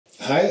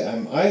Hi,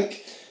 I'm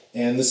Ike,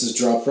 and this is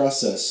Draw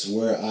Process,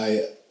 where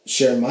I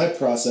share my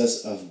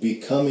process of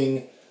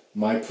becoming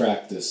my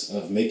practice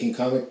of making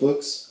comic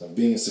books, of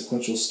being a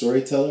sequential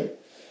storyteller,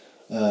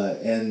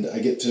 and I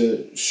get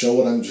to show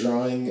what I'm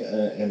drawing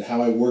and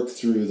how I work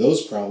through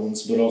those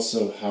problems, but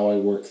also how I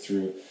work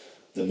through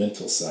the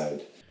mental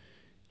side.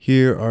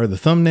 Here are the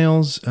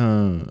thumbnails.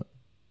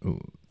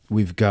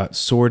 We've got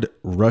Sword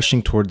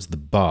rushing towards the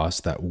boss,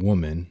 that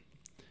woman.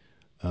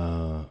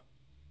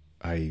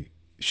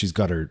 She's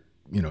got her,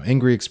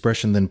 angry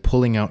expression, then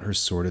pulling out her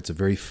sword. It's a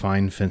very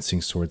fine fencing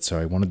sword, so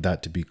I wanted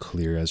that to be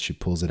clear as she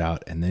pulls it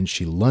out. And then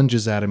she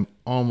lunges at him,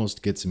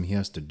 almost gets him. He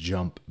has to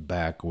jump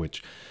back,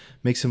 which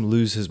makes him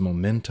lose his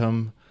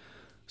momentum,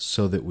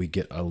 so that we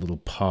get a little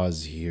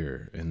pause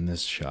here in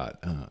this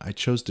shot. I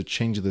chose to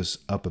change this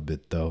up a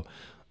bit, though.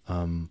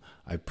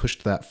 I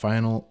pushed that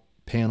final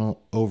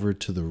panel over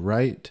to the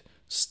right,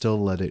 still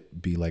let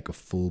it be like a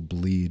full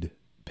bleed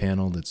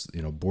panel that's,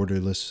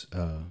 borderless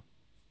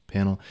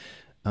panel.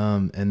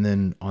 And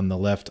then on the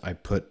left, I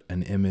put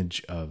an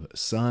image of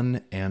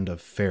Sun and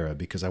of Farah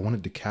because I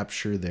wanted to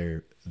capture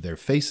their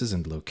faces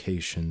and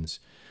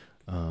locations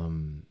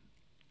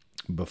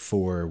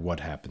before what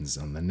happens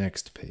on the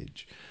next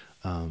page.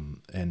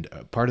 And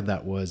part of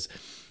that was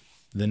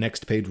the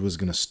next page was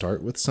going to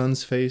start with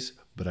Sun's face,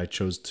 but I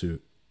chose to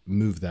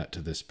move that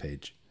to this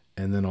page.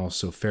 And then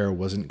also Farah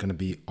wasn't going to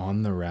be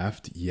on the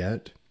raft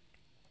yet,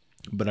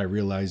 but I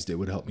realized it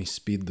would help me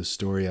speed the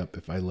story up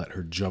if I let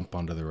her jump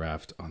onto the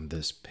raft on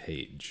this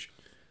page.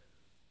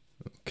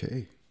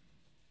 Okay.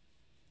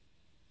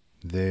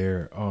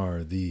 There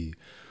are the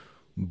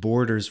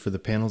borders for the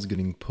panels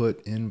getting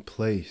put in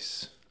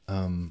place.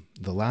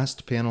 The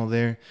last panel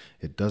there,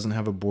 it doesn't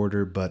have a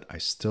border, but I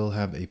still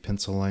have a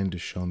pencil line to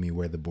show me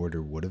where the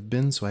border would have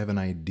been, so I have an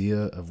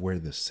idea of where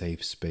the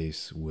safe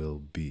space will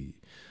be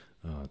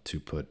to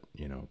put,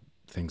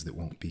 things that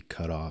won't be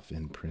cut off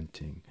in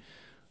printing.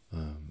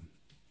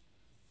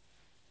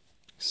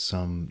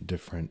 Some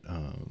different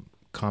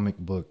comic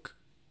book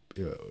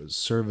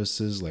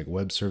services like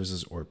web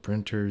services or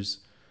printers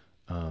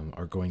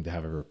are going to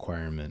have a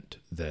requirement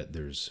that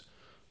there's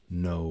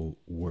no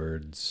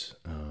words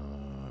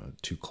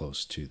too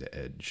close to the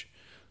edge.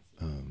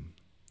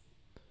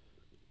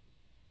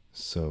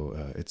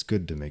 So it's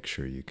good to make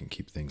sure you can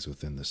keep things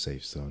within the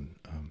safe zone.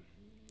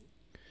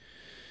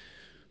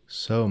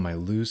 So my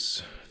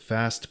loose,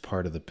 fast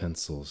part of the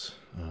pencils,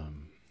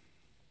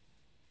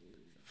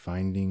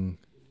 finding,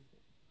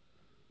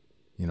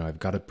 I've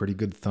got a pretty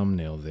good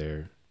thumbnail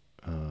there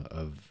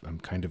I'm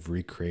kind of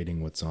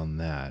recreating what's on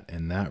that,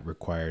 and that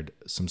required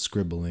some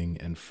scribbling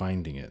and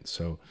finding it.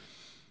 So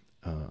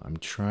I'm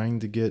trying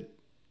to get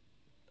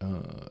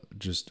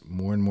just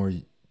more and more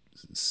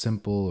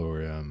simple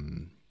or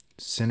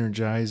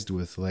synergized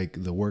with,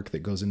 like, the work that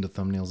goes into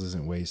thumbnails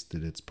isn't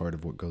wasted. It's part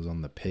of what goes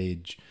on the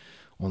page.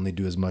 Only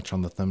do as much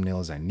on the thumbnail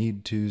as I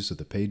need to, so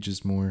the page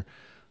is more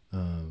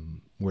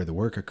where the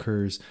work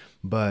occurs.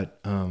 But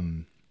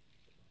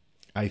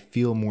I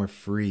feel more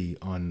free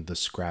on the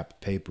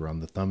scrap paper, on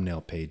the thumbnail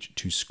page,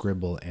 to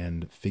scribble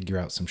and figure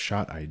out some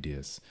shot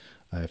ideas.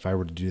 If I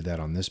were to do that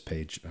on this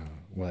page,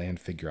 and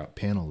figure out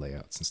panel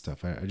layouts and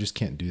stuff, I just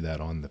can't do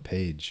that on the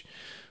page.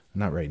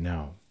 Not right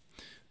now.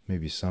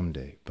 Maybe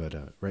someday. But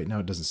right now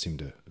it doesn't seem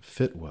to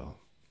fit well.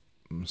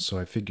 So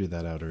I figured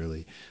that out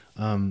early.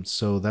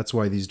 So that's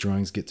why these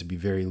drawings get to be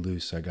very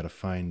loose. I got to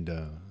find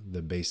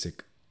the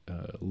basic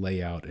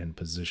layout and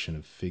position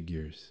of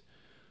figures.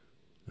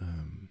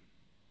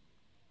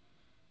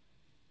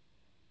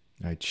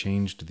 I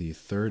changed the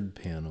third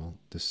panel,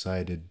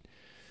 decided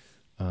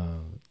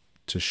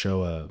to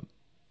show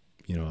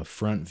a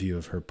front view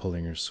of her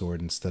pulling her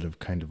sword instead of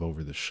kind of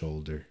over the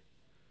shoulder.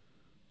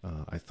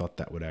 I thought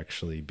that would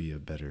actually be a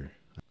better.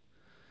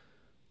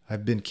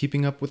 I've been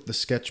keeping up with the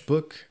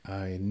sketchbook.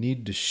 I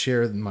need to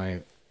share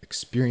my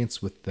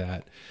experience with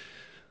that.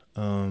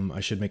 I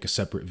should make a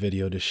separate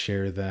video to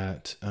share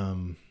that.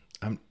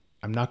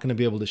 I'm not going to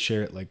be able to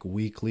share it like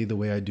weekly the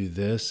way I do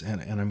this,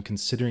 and I'm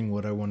considering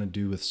what I want to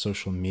do with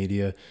social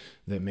media,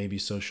 that maybe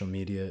social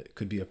media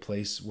could be a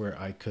place where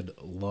I could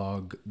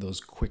log those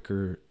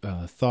quicker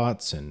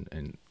thoughts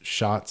and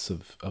shots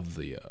of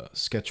the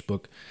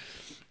sketchbook,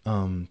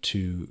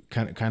 to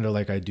kind of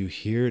like I do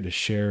here, to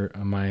share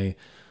my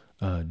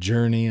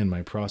journey and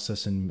my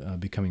process in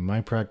becoming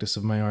my practice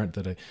of my art,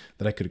 that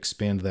I could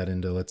expand that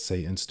into, let's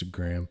say,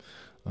 Instagram,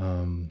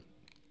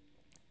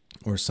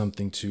 or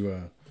something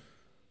to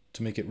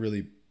make it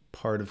really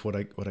part of what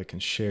I can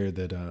share,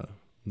 that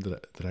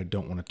I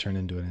don't want to turn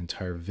into an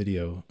entire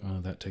video.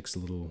 That takes a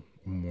little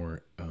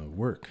more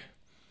work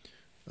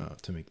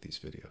to make these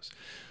videos.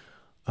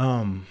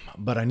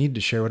 But I need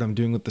to share what I'm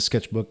doing with the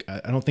sketchbook.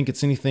 I don't think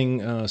it's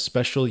anything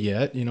special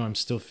yet. I'm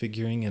still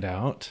figuring it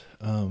out.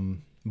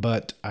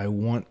 But I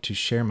want to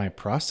share my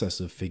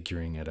process of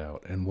figuring it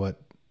out and what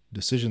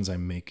decisions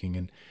I'm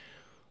making.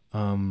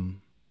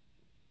 And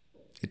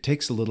it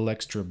takes a little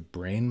extra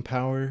brain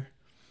power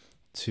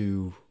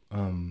to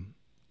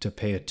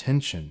pay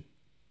attention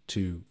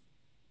to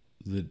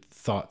the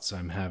thoughts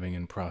I'm having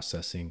and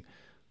processing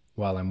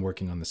while I'm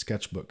working on the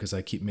sketchbook, because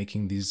I keep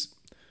making these,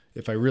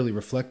 if I really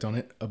reflect on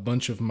it, a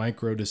bunch of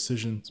micro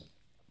decisions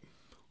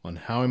on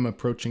how I'm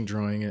approaching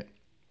drawing it,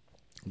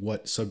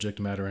 what subject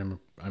matter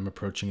I'm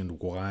approaching, and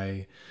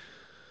why,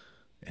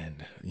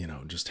 and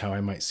just how I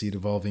might see it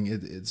evolving.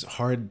 It's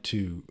hard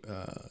to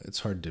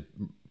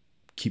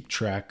keep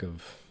track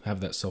of, have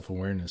that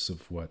self-awareness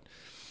of what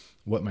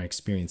my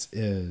experience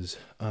is.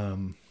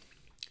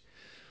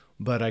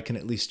 But I can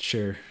at least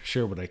share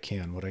what I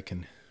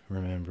can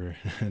remember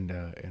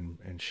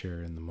and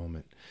share in the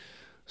moment.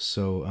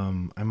 So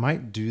I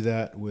might do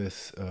that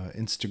with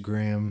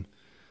Instagram,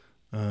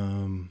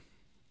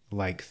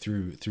 like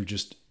through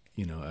just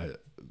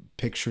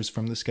pictures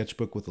from the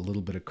sketchbook with a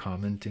little bit of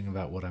commenting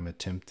about what I'm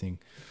attempting.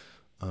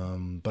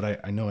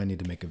 But I know I need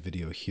to make a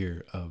video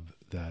here of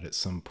that at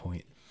some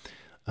point.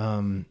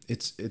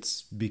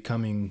 It's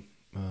becoming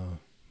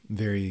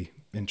very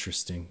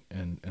interesting,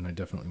 and I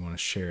definitely want to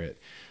share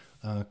it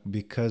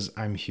because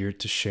I'm here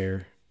to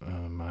share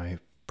my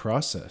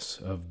process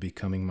of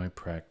becoming my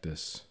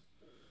practice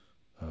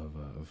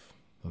of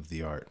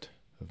the art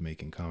of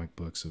making comic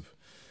books, of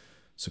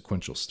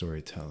sequential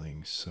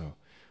storytelling. So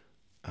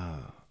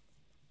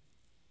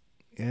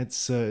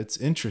it's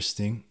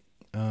interesting.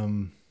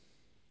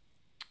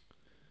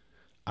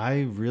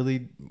 I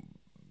really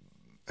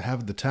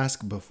have the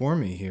task before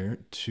me here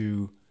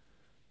to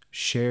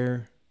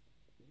share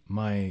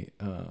my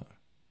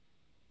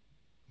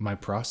my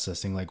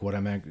processing, like what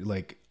I'm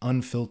like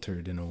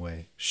unfiltered in a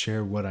way,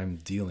 share what I'm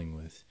dealing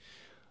with,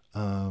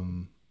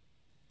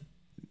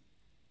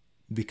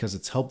 because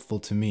it's helpful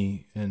to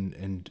me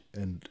and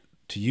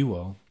to you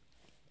all,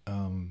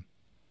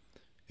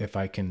 if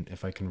I can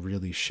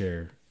really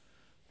share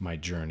my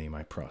journey,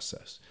 my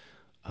process.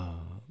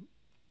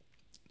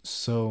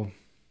 So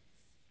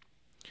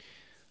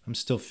I'm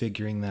still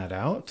figuring that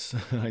out.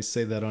 I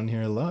say that on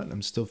here a lot.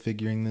 I'm still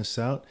figuring this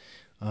out.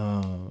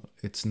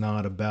 It's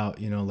not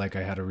about, like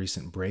I had a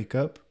recent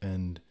breakup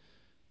and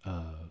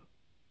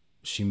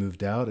she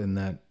moved out, and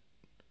that,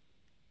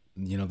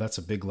 that's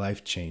a big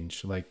life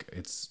change. Like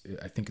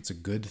I think it's a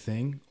good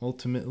thing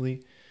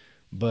ultimately,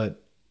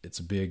 but it's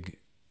a big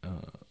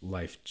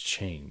life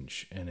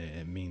change, and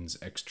it means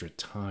extra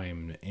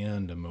time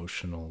and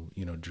emotional,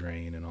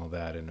 drain and all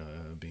that,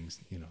 and being,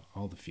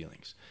 all the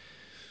feelings.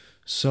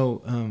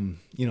 So,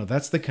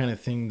 that's the kind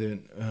of thing that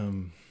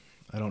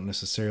I don't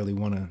necessarily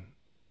want to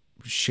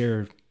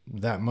share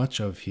that much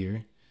of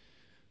here.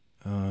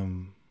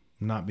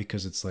 Not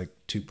because it's like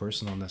too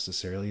personal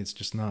necessarily. It's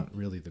just not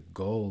really the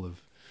goal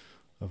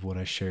of what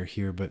I share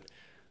here. But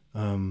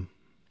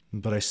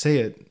I say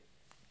it,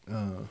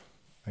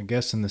 I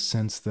guess, in the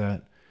sense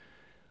that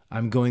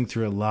I'm going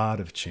through a lot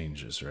of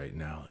changes right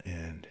now,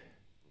 and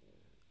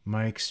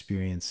my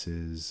experience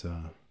is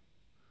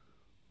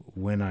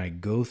when I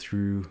go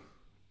through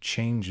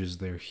changes,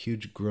 they're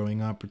huge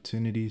growing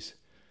opportunities.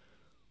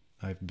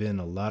 I've been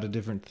a lot of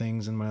different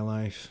things in my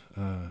life,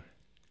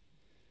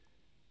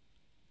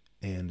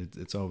 and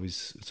it's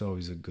always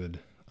a good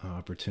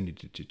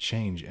opportunity to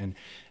change. And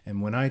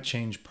when I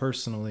change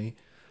personally,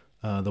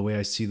 the way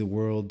I see the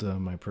world,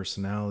 my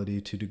personality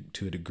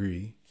to a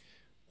degree,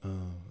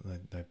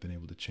 I've been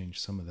able to change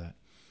some of that.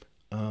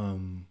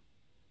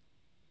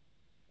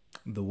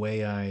 The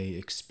way I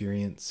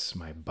experience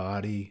my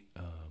body,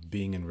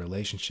 being in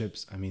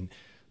relationships. I mean,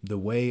 the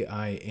way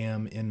I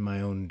am in my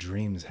own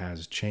dreams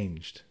has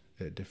changed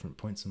at different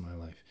points in my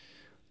life.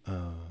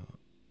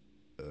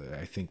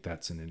 I think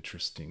that's an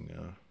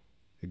interesting,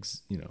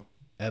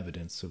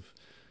 evidence of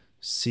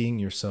seeing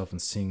yourself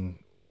and seeing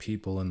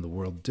people in the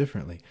world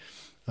differently.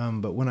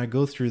 But when I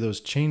go through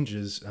those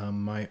changes,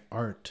 my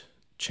art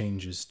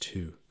changes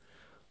too.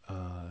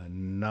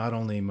 Not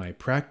only my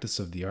practice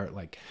of the art,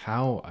 like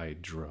how I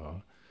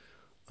draw,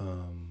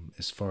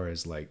 as far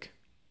as like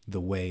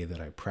the way that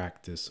I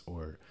practice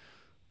or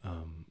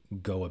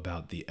go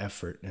about the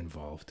effort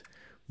involved,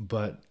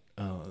 but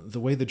the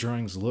way the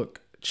drawings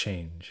look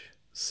change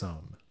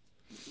some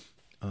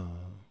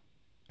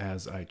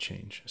as I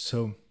change.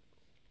 So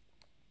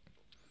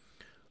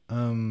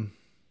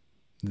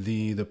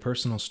the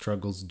personal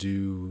struggles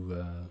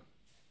do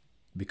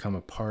become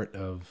a part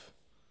of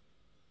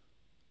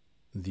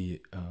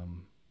the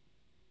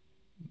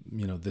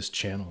this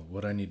channel,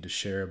 what I need to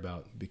share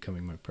about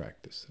becoming my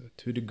practice.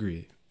 To a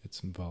degree,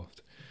 it's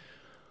involved.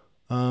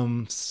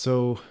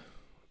 So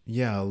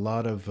yeah, a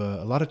lot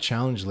of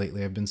challenge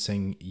lately. I've been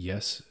saying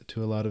yes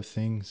to a lot of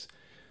things,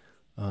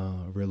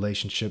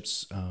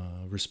 relationships,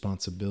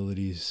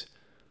 responsibilities,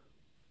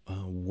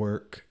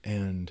 work,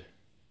 and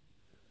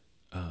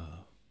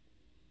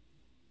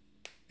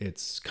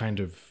it's kind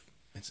of,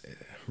 it's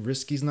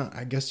risky's not,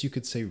 I guess you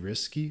could say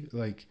risky,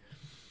 like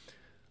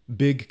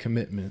big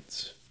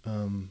commitments.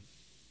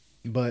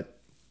 But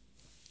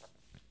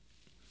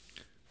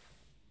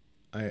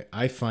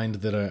I find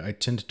that I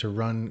tend to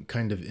run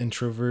kind of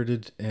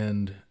introverted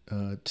and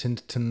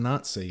tend to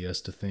not say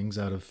yes to things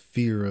out of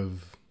fear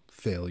of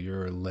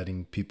failure or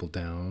letting people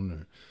down,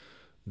 or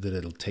that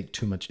it'll take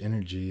too much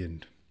energy.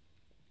 And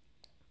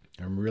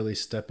I'm really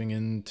stepping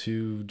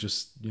into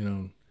just,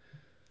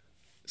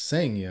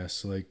 saying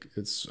yes. Like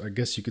it's, I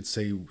guess you could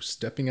say,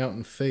 stepping out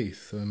in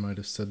faith. I might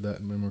have said that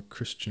in my more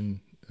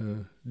Christian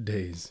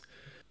days.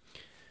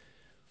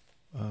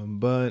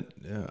 But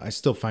I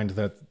still find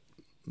that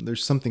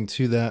there's something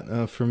to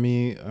that. For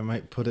me, I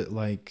might put it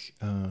like,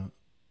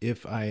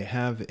 if I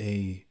have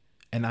an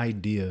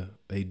idea,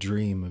 a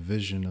dream, a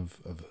vision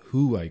of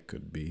who I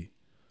could be,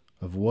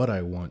 of what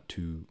I want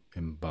to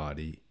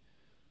embody,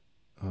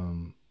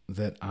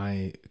 that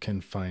I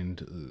can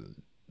find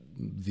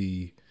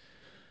the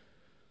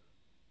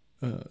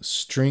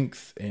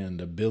strength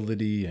and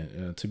ability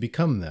to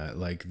become that,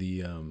 like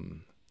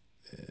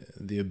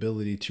the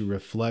ability to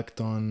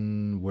reflect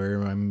on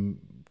where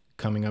I'm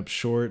coming up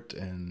short,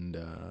 and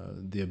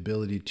the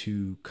ability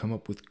to come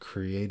up with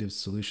creative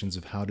solutions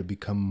of how to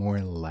become more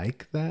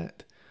like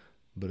that.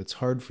 But it's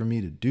hard for me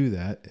to do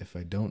that if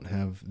I don't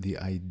have the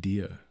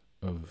idea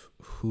of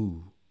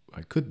who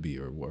I could be,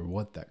 or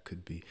what that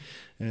could be.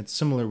 And it's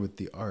similar with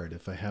the art.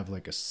 If I have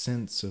like a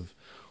sense of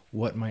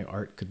what my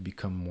art could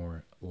become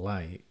more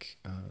like,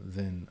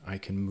 then I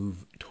can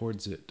move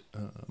towards it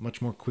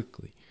much more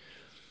quickly.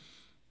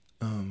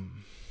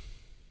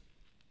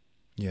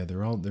 Yeah,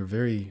 they're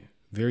very,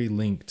 very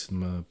linked.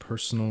 My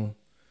personal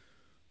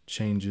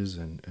changes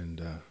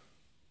and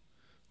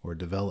or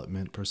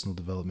development, personal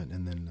development,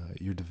 and then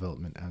your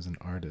development as an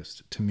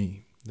artist. To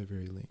me, they're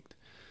very linked.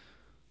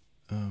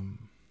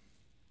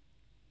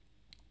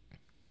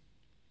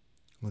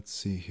 Let's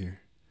see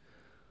here.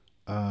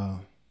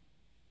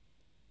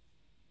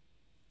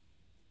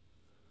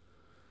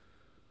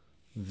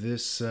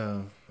 This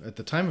at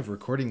the time of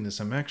recording this,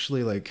 I'm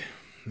actually like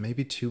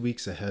maybe 2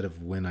 weeks ahead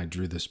of when I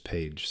drew this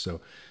page.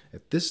 So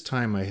at this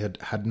time, I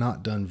had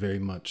not done very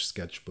much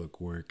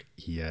sketchbook work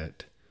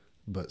yet,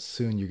 but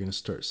soon you're going to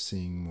start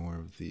seeing more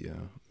of the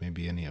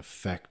maybe any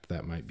effect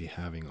that might be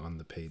having on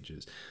the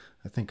pages.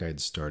 I think I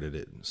had started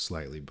it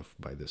slightly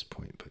by this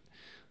point, but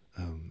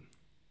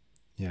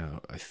yeah,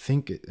 I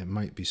think it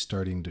might be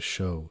starting to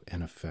show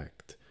an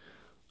effect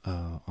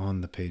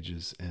on the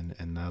pages,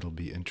 and that'll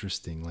be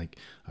interesting. Like,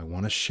 I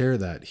want to share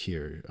that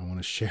here. I want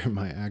to share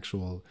my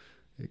actual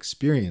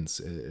experience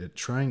at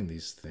trying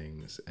these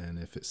things, and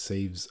if it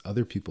saves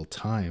other people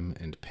time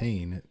and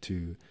pain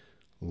to,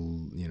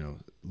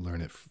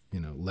 learn it,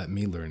 let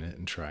me learn it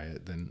and try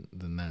it, then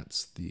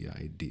that's the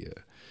idea.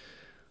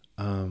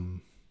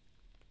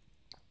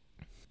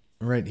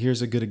 Right,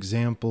 here's a good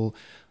example.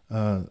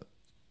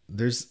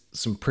 There's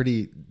some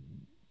pretty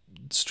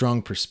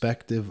strong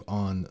perspective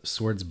on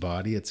Sword's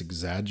body. It's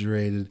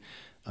exaggerated.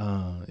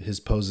 His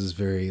pose is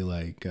very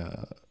like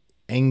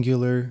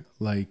angular,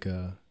 like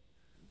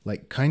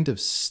kind of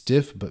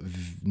stiff, but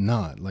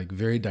not like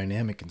very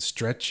dynamic and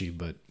stretchy,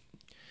 but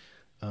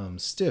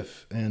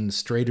stiff, and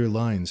straighter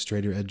lines,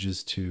 straighter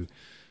edges to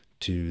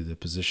the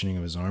positioning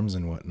of his arms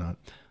and whatnot.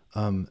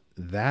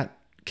 That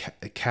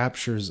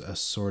captures a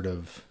sort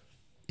of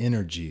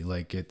energy,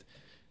 like it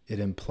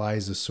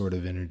implies a sort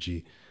of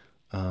energy.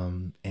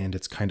 And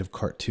it's kind of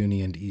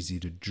cartoony and easy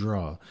to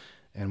draw.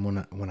 And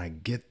when I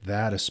get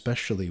that,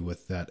 especially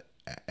with that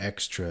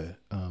extra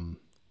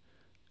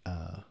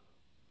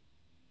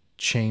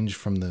change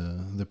from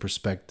the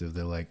perspective,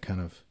 the like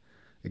kind of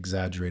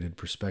exaggerated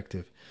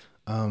perspective,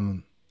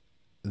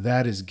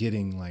 that is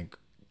getting like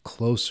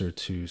closer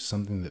to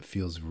something that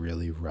feels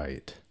really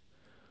right,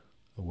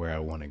 where I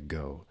want to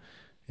go.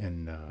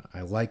 And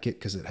I like it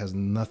because it has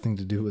nothing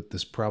to do with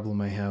this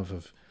problem I have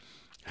of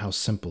how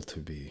simple to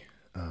be.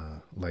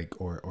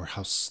 Or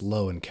how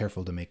slow and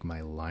careful to make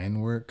my line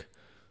work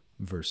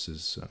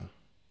versus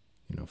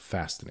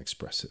fast and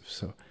expressive.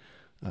 So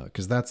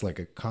because that's like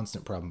a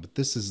constant problem, but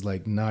this is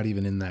like not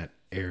even in that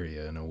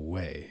area in a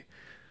way,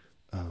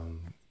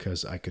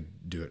 because I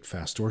could do it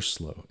fast or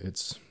slow.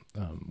 It's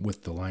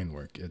with the line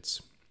work,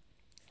 it's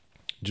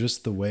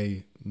just the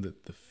way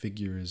that the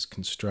figure is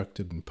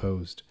constructed and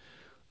posed.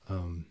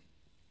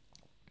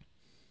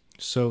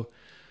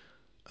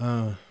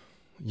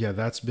 Yeah,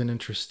 that's been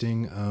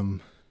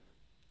interesting.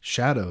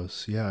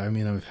 Shadows. Yeah, I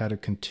mean, I've had a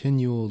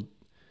continual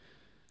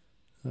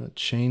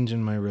change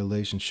in my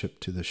relationship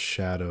to the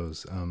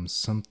shadows.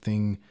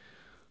 Something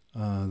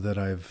that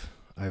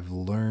I've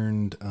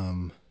learned.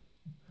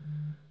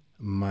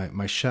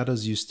 My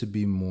shadows used to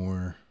be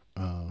more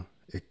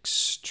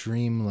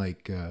extreme,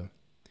 like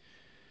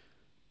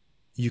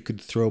you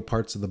could throw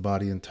parts of the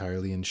body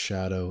entirely in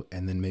shadow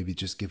and then maybe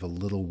just give a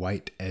little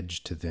white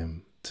edge to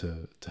them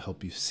to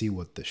help you see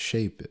what the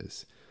shape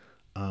is.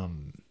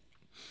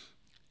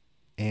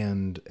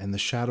 And the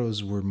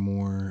shadows were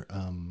more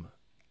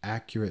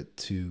accurate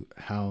to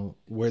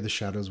where the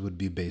shadows would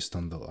be based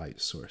on the light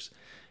source.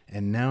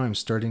 And now I'm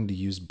starting to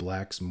use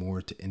blacks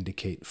more to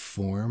indicate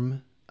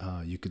form.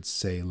 You could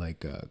say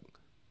like a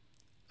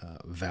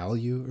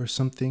value or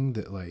something,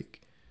 that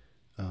like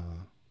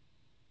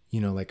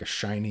like a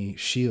shiny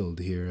shield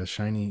here. A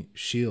shiny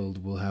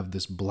shield will have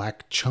this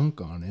black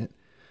chunk on it,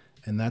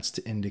 and that's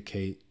to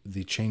indicate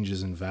the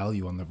changes in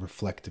value on the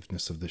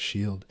reflectiveness of the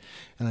shield.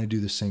 And I do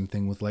the same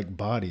thing with like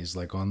bodies,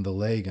 like on the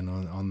leg and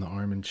on the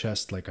arm and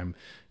chest. Like I'm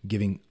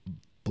giving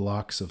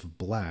blocks of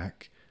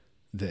black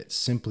that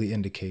simply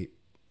indicate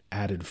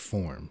added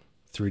form,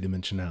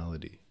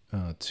 three-dimensionality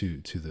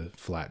to the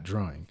flat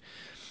drawing.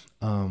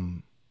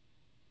 And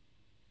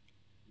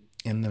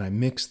then I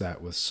mix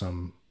that with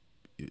some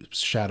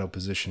shadow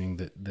positioning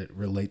that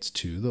relates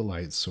to the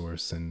light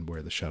source and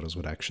where the shadows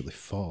would actually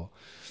fall.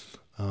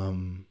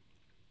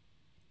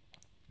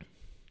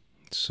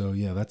 So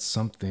yeah, that's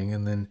something.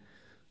 And then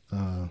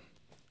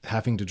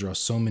having to draw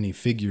so many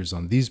figures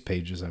on these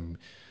pages, I'm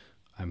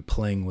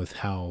playing with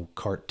how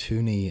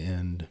cartoony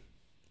and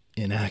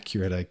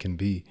inaccurate I can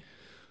be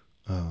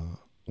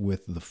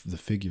with the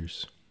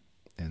figures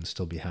and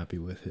still be happy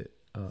with it.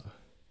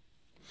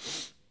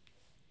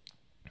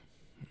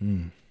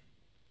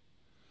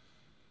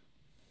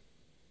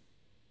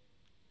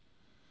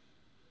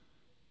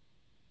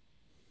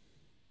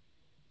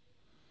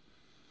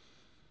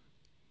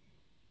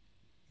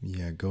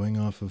 Yeah, going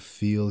off of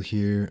feel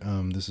here,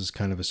 this is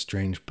kind of a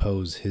strange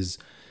pose. His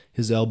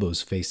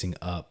elbow's facing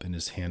up and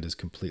his hand is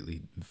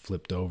completely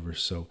flipped over,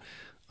 so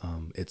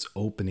it's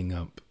opening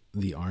up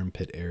the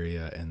armpit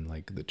area and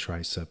like the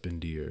tricep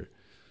into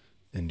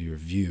your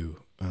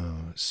view.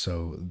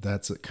 So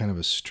that's kind of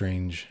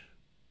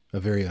a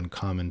very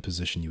uncommon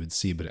position you would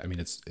see, but I mean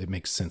it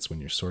makes sense when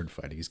you're sword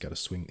fighting. He's got to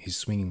swing. He's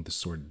swinging the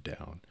sword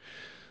down,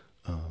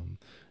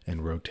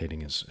 and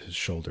rotating his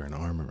shoulder and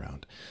arm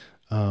around.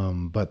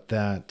 But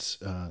that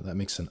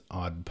makes an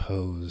odd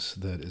pose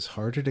that is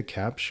harder to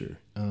capture.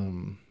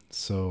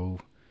 So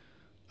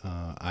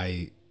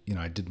I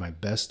did my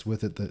best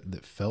with it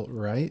that felt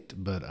right,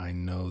 but I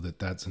know that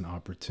that's an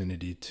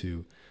opportunity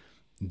to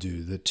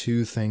do the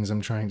two things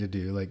I'm trying to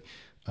do, like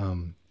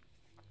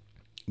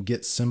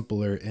get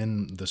simpler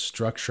in the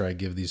structure I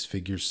give these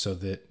figures so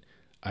that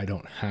I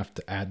don't have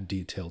to add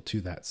detail to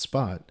that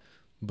spot,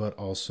 but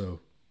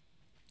also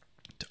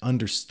to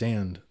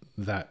understand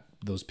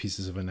those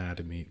pieces of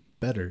anatomy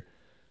better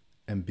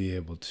and be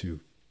able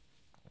to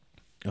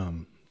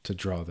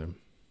draw them.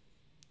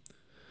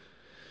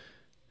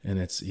 And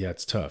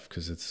it's tough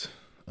because it's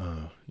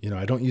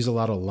I don't use a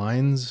lot of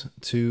lines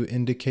to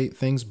indicate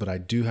things, but I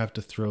do have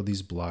to throw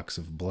these blocks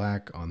of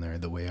black on there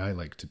the way I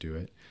like to do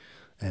it.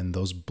 And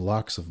those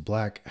blocks of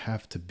black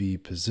have to be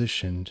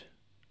positioned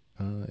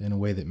in a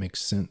way that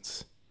makes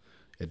sense.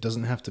 It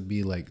doesn't have to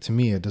be to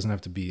me, it doesn't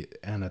have to be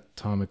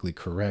anatomically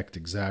correct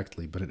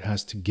exactly, but it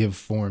has to give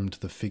form to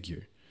the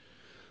figure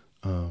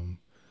in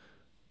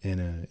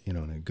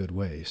a good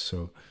way.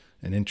 So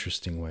an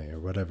interesting way or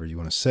whatever you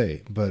want to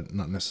say, but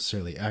not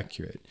necessarily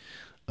accurate.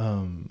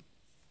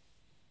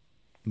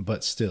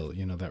 But still,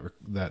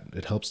 that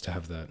it helps to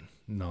have that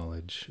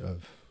knowledge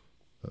of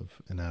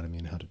anatomy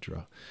and how to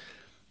draw,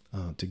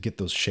 to get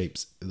those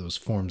shapes, those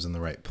forms in the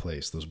right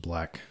place, those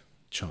black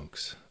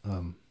chunks.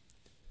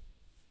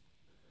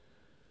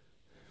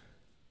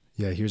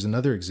 Yeah, here's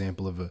another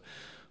example of a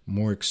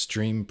more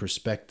extreme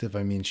perspective.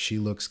 I mean, she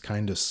looks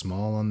kind of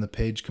small on the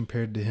page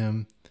compared to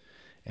him,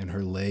 and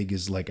her leg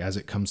is as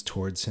it comes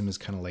towards him is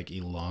kind of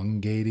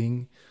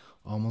elongating,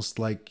 almost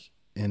like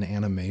in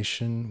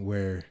animation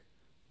where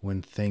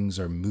when things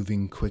are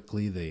moving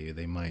quickly,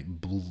 they might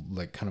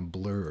kind of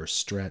blur or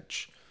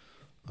stretch,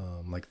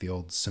 like the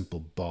old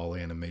simple ball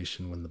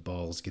animation. When the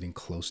ball is getting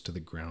close to the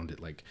ground, it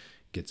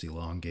gets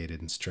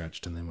elongated and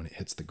stretched, and then when it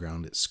hits the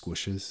ground, it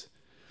squishes.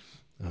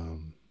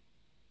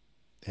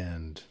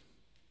 And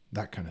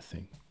that kind of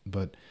thing.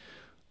 But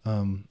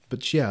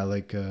yeah,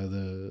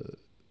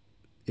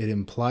 it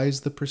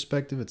implies the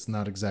perspective. It's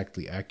not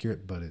exactly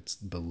accurate, but it's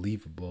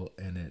believable,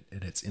 and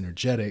it's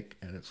energetic,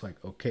 and it's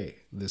okay,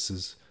 this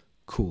is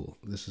cool.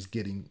 This is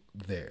getting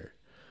there.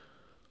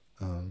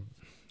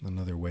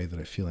 Another way that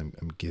I feel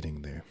I'm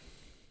getting there.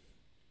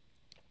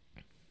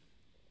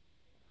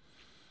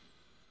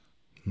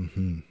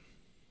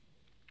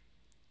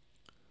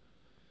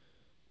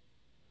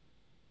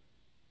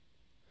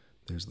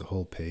 There's the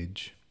whole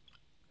page.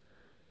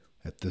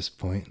 At this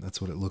point, that's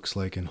what it looks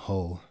like in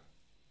whole.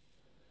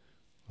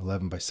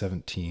 11 by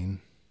 17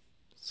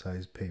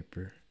 size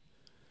paper.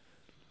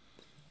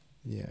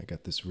 Yeah, I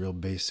got this real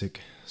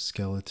basic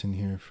skeleton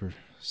here for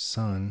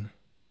Sun,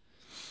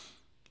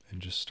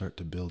 and just start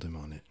to build him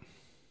on it.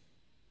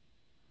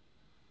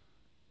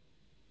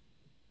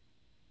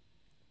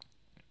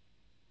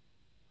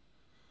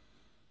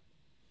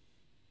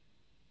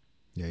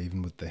 Yeah,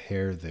 even with the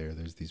hair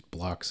there's these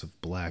blocks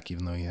of black,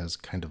 even though he has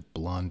kind of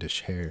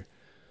blondish hair.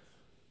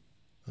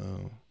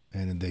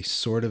 And they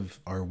sort of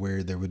are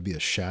where there would be a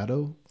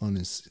shadow on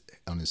his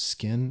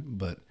skin,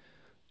 but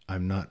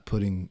I'm not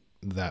putting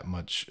that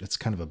much. It's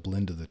kind of a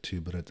blend of the two,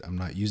 but I'm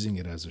not using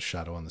it as a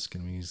shadow on the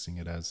skin. I'm using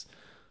it as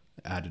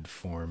added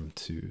form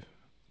to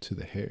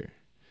the hair.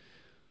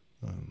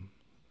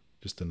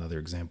 Just another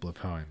example of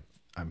how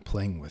I'm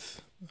playing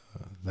with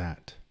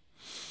that.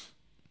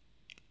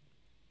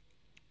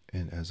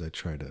 And as I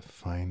try to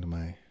find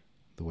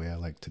the way I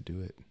like to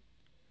do it.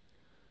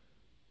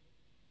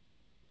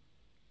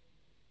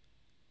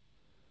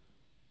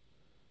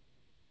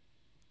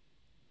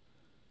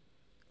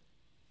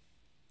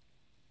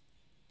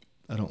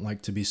 I don't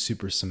like to be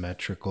super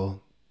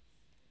symmetrical.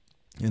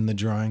 In the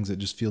drawings, it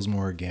just feels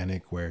more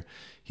organic, where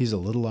he's a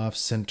little off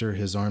center.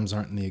 His arms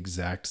aren't in the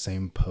exact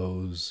same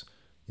pose.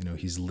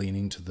 He's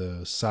leaning to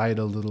the side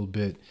a little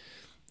bit.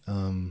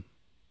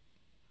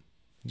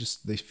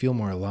 Just they feel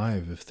more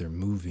alive if they're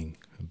moving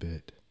a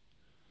bit.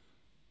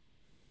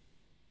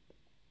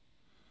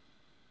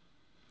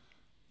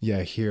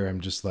 Yeah, here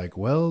I'm just like,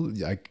 well,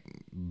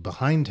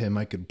 behind him,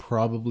 I could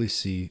probably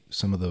see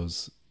some of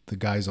the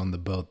guys on the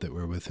boat that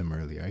were with him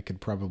earlier. I could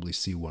probably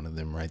see one of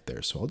them right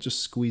there. So I'll just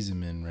squeeze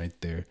him in right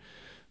there.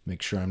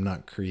 Make sure I'm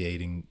not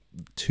creating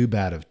too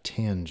bad of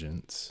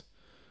tangents,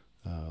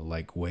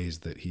 like ways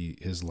that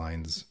his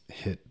lines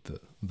hit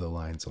the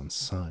lines on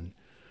sun.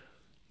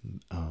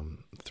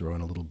 Throw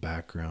in a little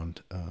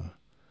background.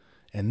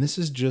 And this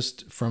is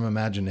just from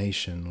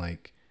imagination.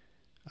 Like,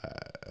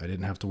 I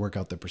didn't have to work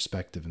out the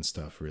perspective and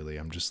stuff, really.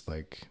 I'm just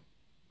like,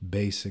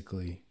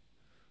 basically,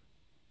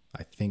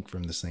 I think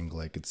from this angle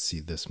I could see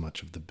this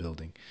much of the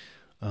building.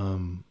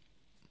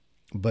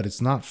 But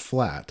it's not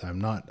flat. I'm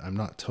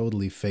not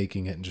totally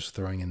faking it and just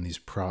throwing in these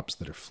props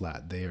that are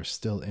flat. They are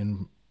still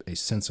in a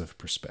sense of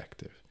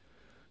perspective.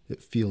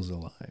 It feels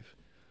alive.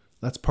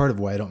 That's part of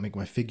why I don't make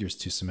my figures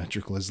too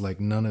symmetrical, is like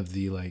none of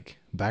the like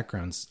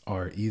backgrounds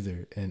are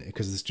either. And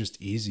because it's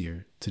just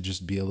easier to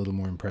just be a little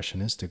more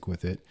impressionistic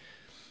with it,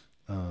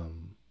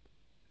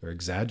 or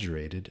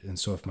exaggerated. And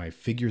so if my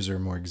figures are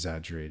more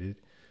exaggerated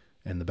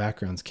and the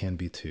backgrounds can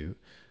be too,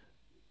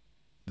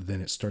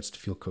 then it starts to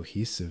feel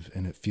cohesive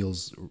and it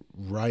feels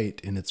right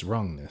in its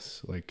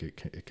wrongness. Like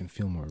it can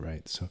feel more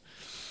right. So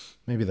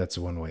maybe that's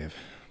one way of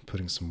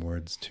putting some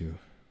words to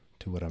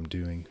what I'm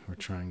doing or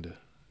trying to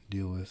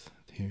deal with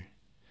here.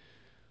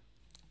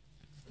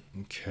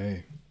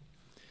 Okay.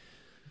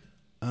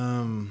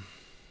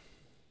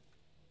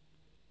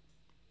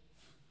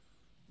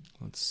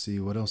 Let's see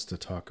what else to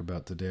talk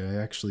about today.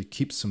 I actually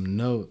keep some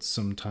notes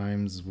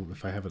sometimes.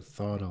 If I have a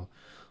thought, I'll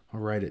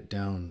write it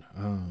down.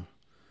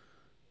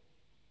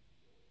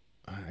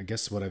 I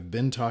guess what I've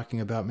been talking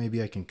about,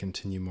 maybe I can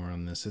continue more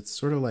on this. It's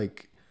sort of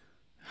like,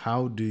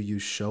 how do you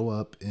show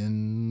up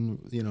in,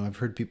 I've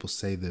heard people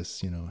say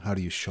this, how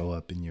do you show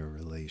up in your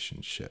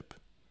relationship?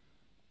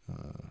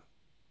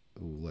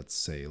 Let's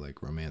say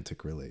like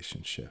romantic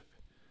relationship.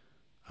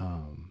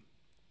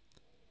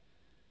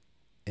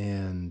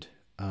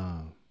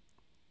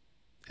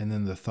 And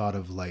then the thought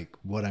of like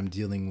what I'm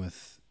dealing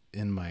with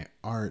in my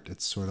art,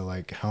 it's sort of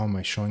like, how am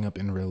I showing up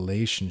in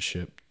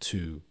relationship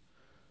to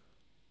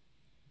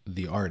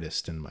the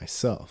artist and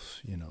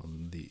myself,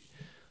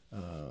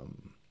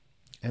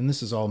 and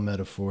this is all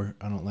metaphor.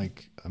 I'm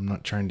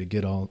not trying to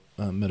get all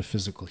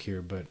metaphysical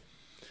here, but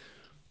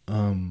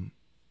to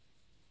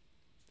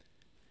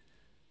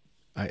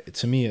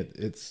me,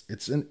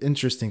 it's an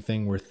interesting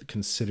thing worth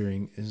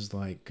considering, is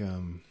like,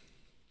 am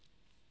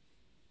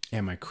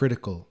I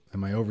critical?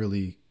 Am I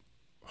overly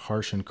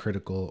harsh and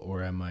critical,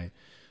 or am I,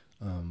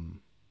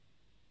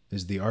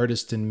 is the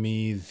artist in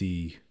me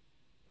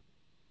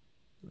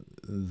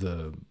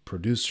the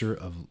producer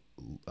of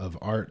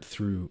art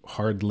through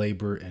hard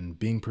labor and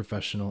being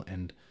professional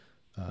and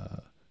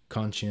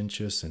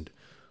conscientious and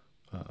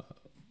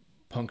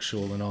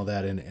punctual and all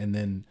that, and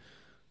then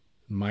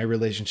my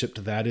relationship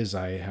to that is,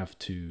 I have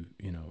to,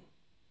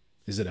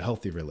 is it a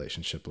healthy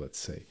relationship, let's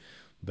say?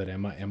 But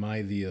am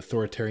I the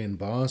authoritarian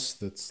boss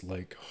that's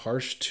like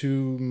harsh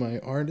to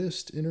my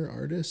inner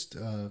artist?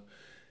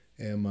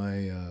 Am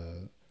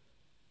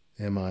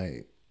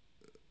I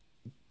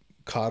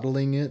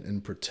coddling it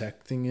and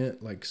protecting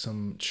it like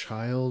some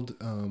child,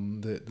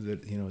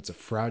 that it's a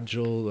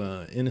fragile,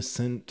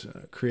 innocent,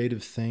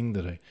 creative thing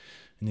that I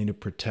need to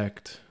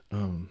protect?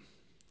 And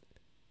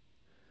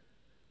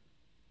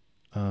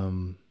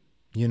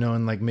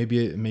like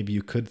maybe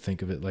you could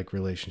think of it like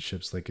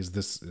relationships. Like, is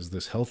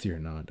this healthy or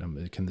not?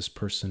 Can this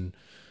person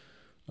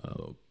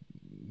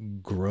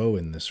grow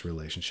in this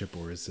relationship,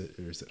 or is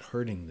it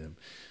hurting them?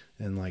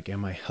 And like,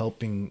 am I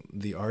helping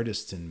the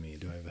artist in me?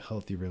 Do I have a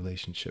healthy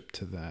relationship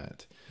to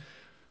that?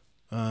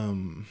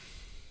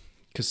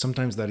 Because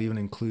sometimes that even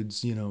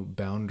includes,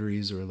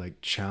 boundaries, or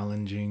like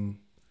challenging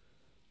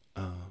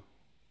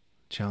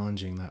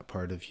that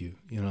part of you,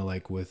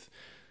 like with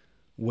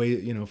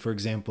for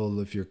example,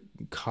 if you're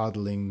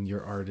coddling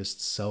your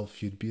artist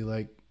self, you'd be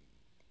like,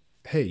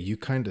 hey, you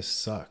kind of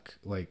suck,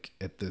 like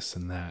at this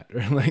and that,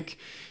 or like,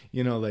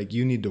 like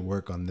you need to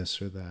work on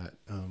this or that.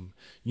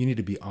 You need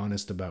to be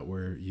honest about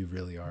where you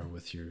really are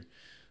with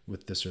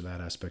this or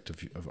that aspect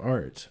of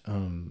art.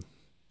 You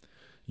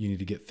need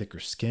to get thicker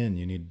skin.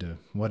 You need to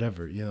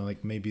whatever,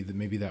 like maybe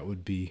that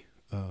would be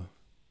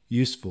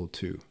useful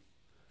to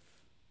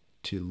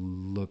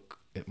look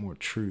at more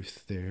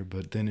truth there.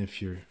 But then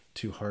if you're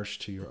too harsh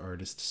to your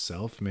artist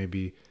self,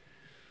 maybe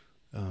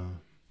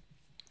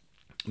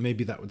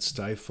that would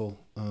stifle,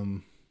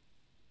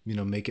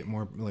 make it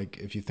more like,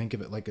 if you think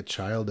of it like a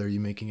child, are you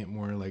making it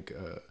more like,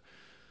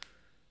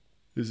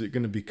 is it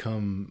going to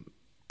become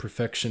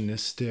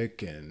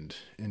perfectionistic and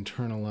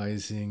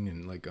internalizing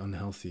and like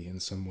unhealthy in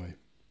some way?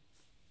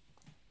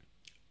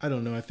 I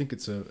don't know. I think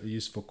it's a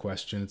useful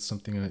question. It's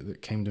something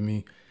that came to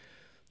me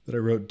that I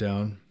wrote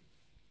down.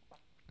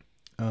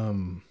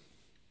 Um,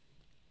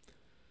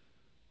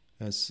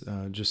 as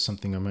just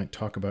something I might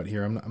talk about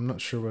here. I'm not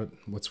sure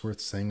what's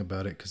worth saying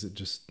about it because it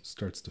just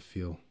starts to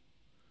feel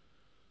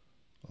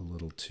a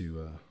little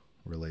too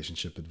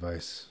relationship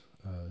advice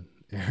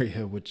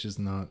area, which is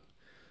not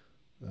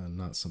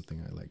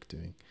something I like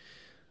doing.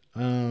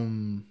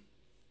 Um,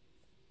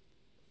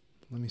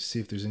 Let me see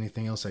if there's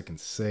anything else I can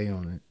say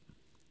on it.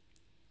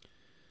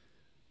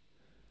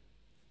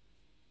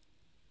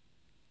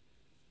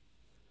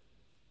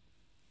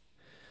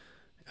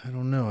 I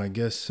don't know. I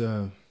guess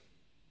you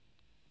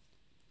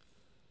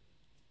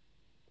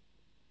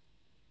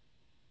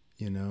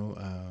know.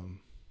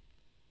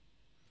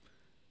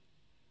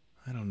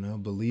 I don't know.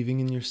 Believing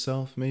in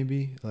yourself,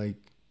 maybe. Like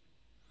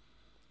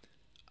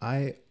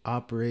I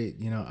operate.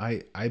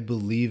 I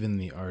believe in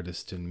the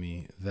artist in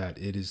me that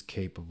it is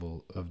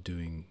capable of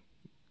doing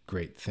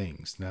great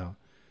things. Now,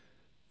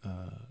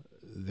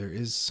 there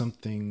is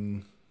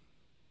something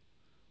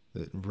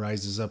that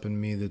rises up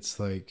in me that's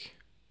like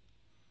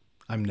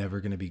I'm never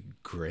gonna be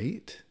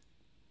great.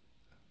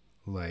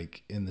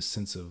 Like in the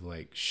sense of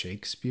like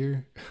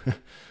Shakespeare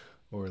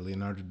or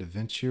Leonardo da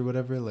Vinci or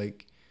whatever.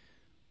 Like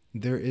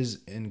there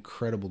is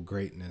incredible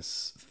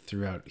greatness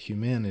throughout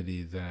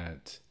humanity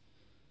that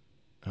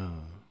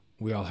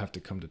we all have to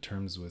come to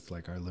terms with,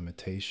 like our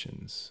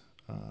limitations.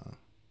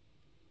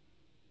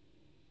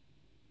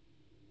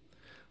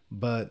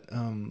 But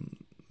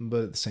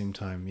but at the same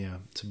time, yeah,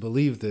 to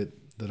believe that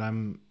I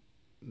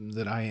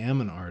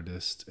am an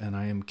artist and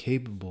I am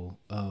capable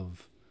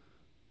of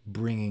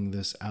bringing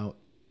this out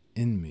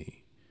in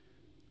me,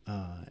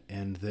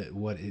 and that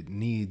what it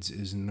needs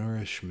is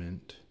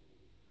nourishment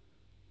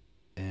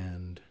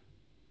and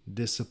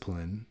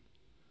discipline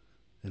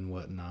and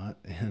whatnot,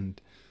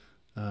 and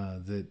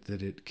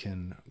that it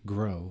can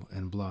grow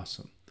and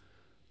blossom.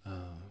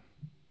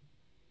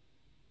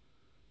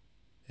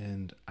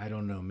 And I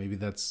don't know, maybe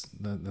that's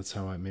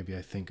how I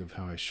think of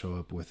how I show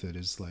up with it,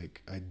 is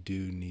like I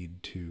do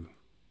need to.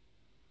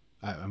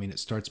 I mean, it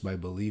starts by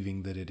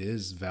believing that it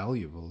is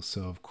valuable.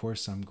 So of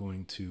course I'm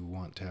going to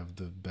want to have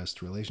the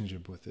best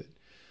relationship with it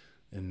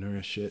and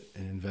nourish it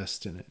and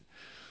invest in it.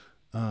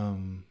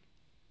 Um,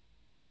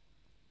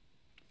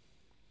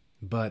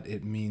 but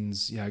it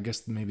means, yeah, I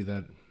guess maybe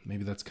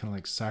that's kind of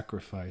like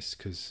sacrifice,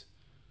 because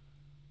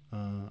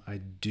I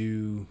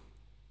do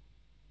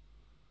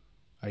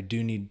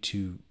need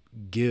to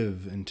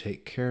give and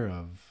take care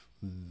of,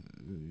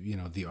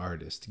 the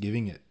artist,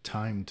 giving it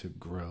time to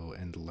grow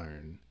and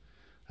learn.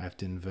 I have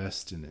to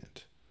invest in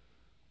it.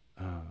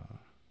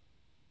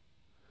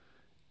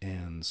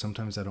 And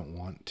sometimes I don't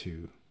want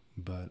to,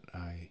 but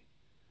I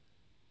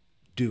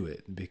do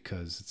it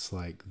because it's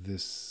like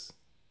this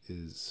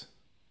is,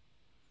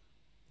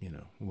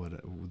 what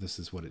this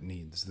is what it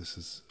needs. This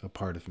is a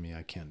part of me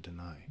I can't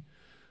deny.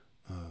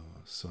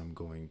 So I'm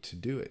going to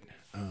do it.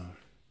 I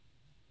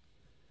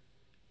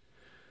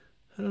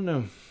don't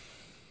know.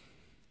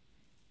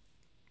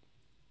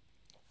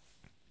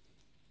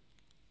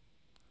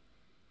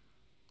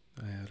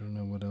 I don't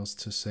know what else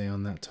to say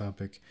on that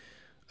topic.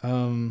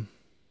 Um,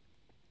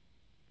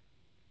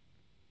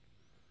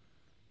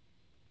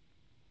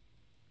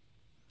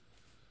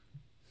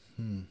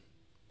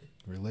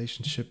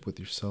 Relationship with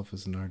yourself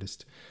as an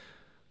artist.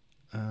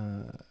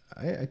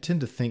 I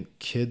tend to think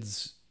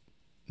kids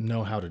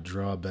know how to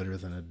draw better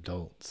than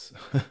adults.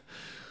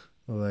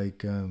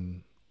 Like,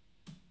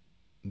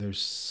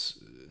 there's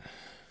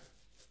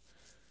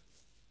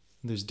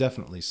there's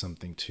definitely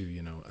something to,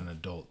 an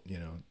adult,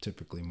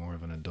 typically more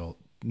of an adult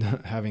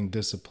having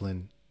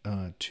discipline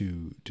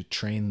to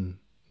train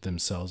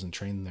themselves and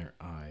train their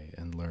eye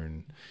and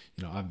learn,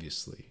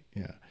 obviously,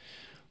 yeah.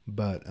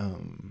 But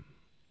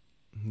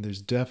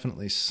there's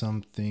definitely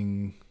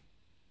something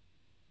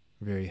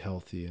very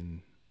healthy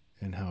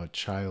in how a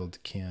child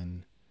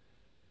can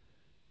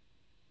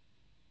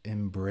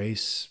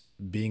embrace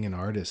being an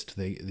artist.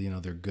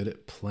 They're good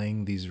at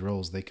playing these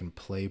roles. They can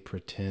play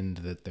pretend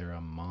that they're a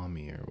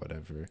mommy or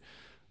whatever,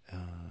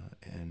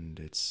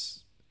 and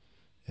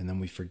then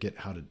we forget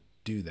how to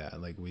do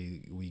that. Like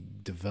we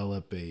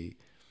develop a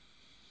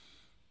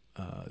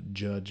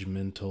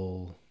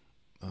judgmental,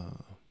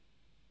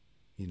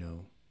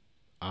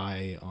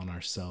 eye on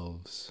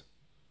ourselves,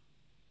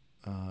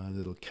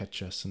 that'll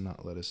catch us and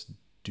not let us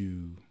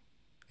do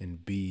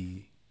and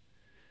be.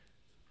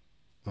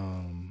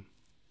 And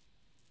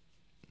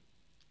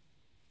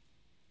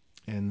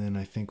then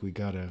I think we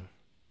gotta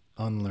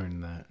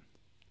unlearn that.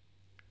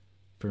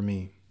 For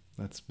me,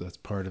 that's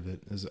part of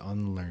it, is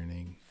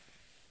unlearning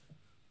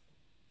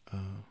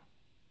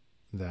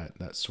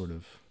that sort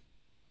of,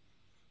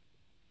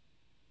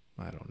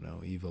 I don't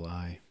know, evil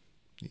eye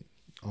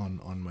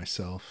on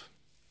myself,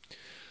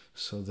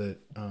 so that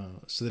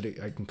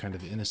I can kind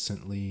of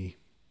innocently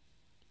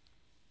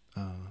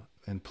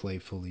and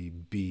playfully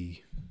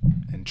be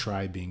and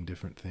try being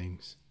different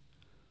things.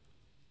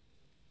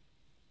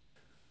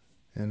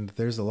 And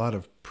there's a lot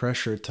of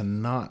pressure to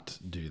not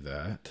do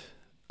that,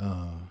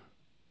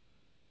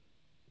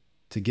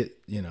 to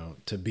get,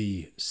 to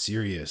be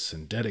serious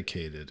and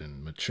dedicated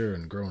and mature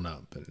and grown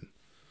up and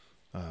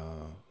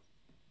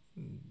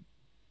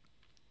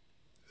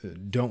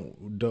don't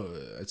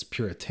it's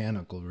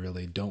puritanical,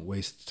 really. Don't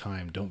waste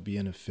time, don't be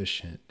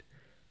inefficient.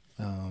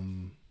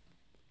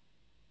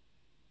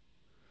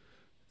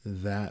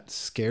 That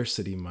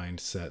scarcity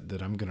mindset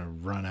that I'm gonna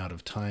run out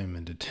of time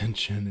and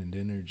attention and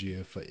energy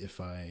if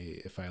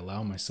I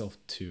allow myself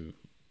to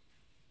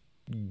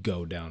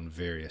go down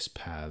various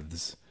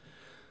paths.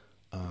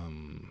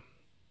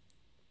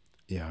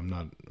 Yeah,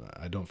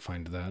 I don't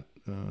find that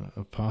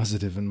a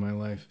positive in my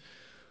life.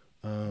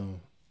 uh,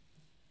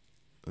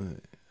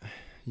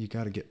 you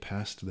got to get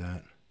past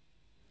that.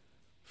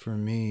 For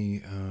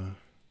me,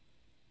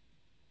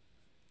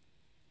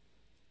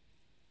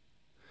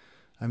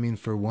 I mean,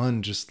 for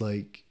one, just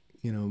like,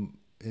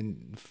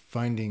 in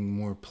finding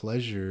more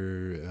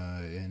pleasure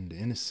and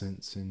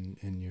innocence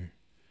in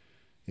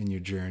your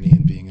journey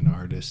and being an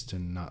artist,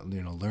 and not,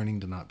 learning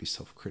to not be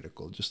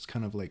self-critical, just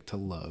kind of like to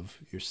love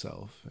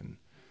yourself and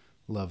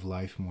love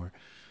life more.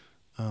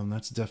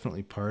 That's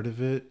definitely part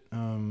of it.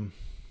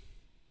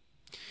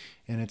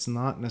 And it's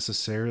not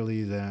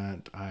necessarily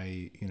that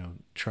I,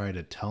 try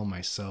to tell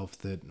myself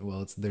that,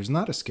 well, there's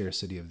not a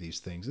scarcity of these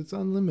things. It's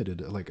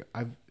unlimited. Like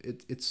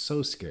it's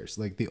so scarce.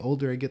 Like the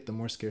older I get, the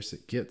more scarce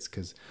it gets,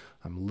 because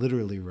I'm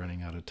literally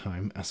running out of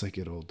time as I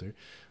get older.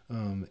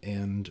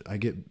 And I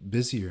get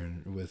busier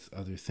with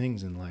other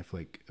things in life,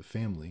 like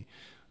family,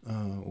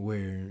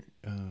 where,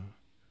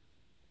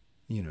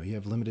 you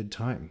have limited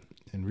time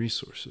and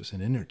resources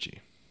and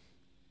energy.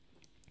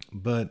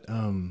 But,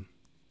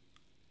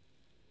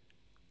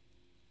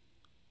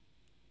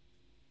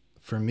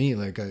 for me,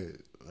 like I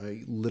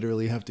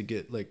literally have to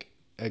get like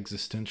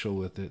existential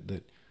with it,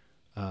 that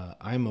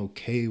I'm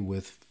okay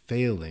with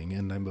failing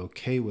and I'm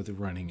okay with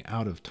running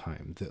out of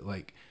time, that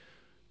like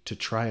to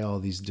try all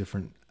these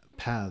different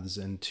paths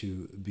and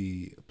to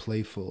be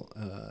playful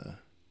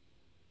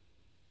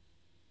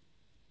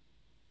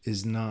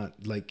is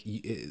not like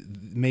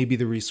maybe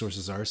the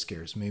resources are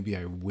scarce, maybe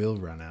I will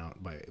run out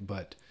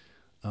but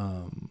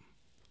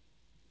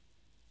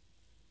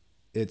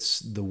it's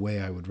the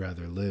way I would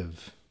rather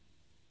live.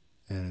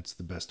 And it's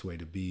the best way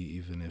to be,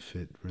 even if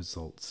it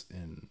results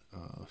in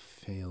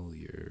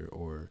failure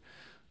or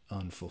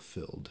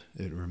unfulfilled.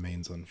 It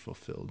remains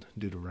unfulfilled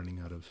due to running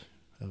out of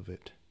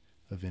it,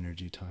 of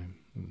energy, time,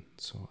 and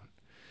so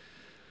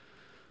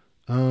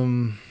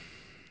on.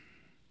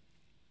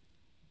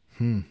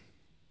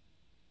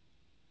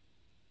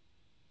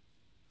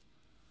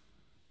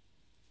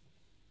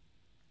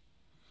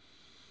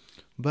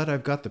 But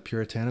I've got the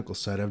puritanical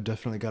side. I've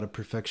definitely got a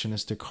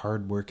perfectionistic,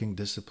 hardworking,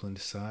 disciplined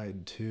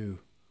side too.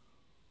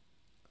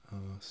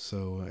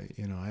 So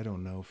I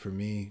don't know. For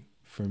me,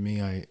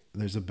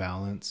 there's a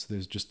balance.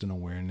 There's just an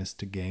awareness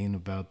to gain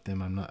about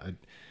them.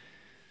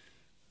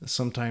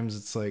 Sometimes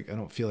it's like I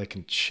don't feel I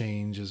can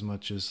change as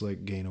much as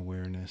like gain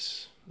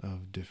awareness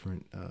of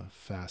different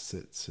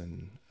facets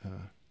and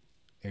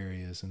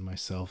areas in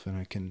myself, and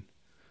I can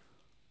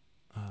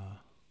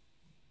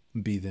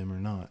be them or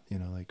not.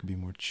 Like be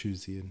more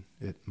choosy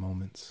at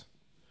moments.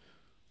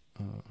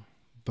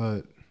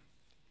 But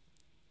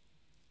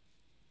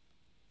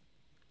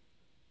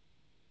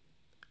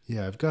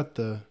yeah,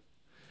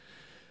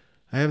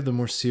 I have the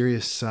more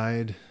serious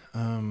side,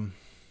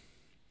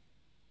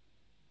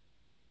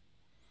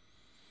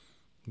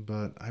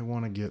 but I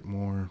want to get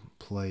more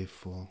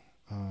playful.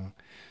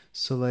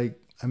 So, like,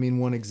 I mean,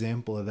 one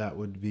example of that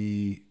would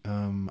be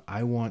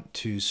I want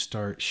to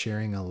start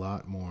sharing a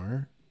lot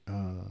more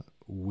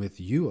with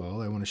you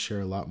all. I want to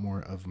share a lot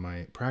more of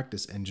my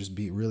practice and just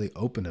be really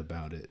open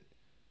about it.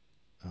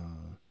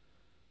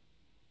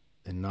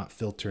 And not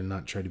filter,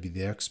 not try to be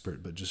the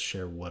expert, but just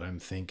share what I'm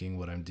thinking,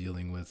 what I'm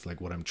dealing with, like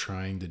what I'm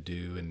trying to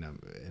do,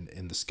 and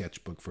in the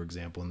sketchbook, for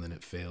example, and then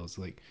it fails.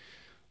 Like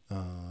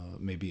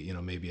maybe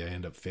I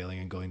end up failing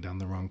and going down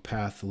the wrong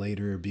path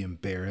later, or be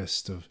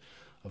embarrassed of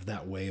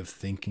that way of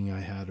thinking I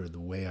had, or the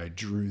way I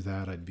drew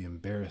that. I'd be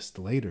embarrassed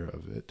later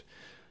of it.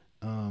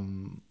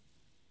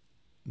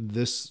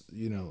 This,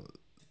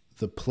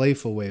 the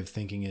playful way of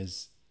thinking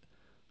is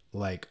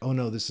like, oh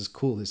no, this is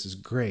cool, this is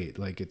great,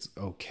 like it's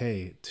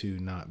okay to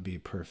not be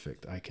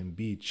perfect. I can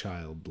be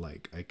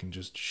childlike. I can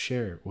just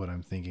share what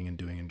I'm thinking and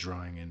doing and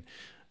drawing, and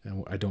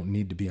I don't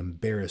need to be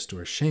embarrassed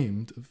or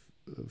ashamed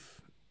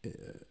of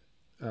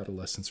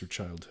adolescence or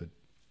childhood,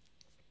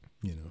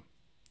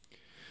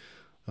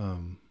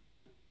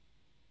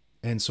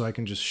 and so I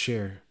can just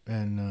share,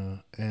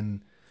 and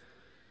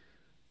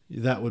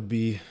that would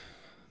be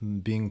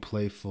being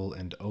playful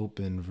and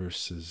open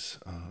versus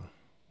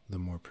the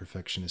more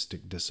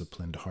perfectionistic,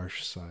 disciplined,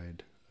 harsh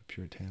side,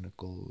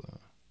 puritanical,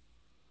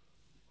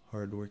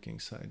 hardworking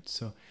side.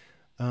 So,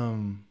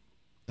 and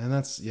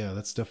that's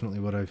definitely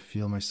what I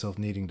feel myself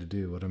needing to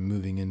do, what I'm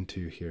moving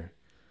into here.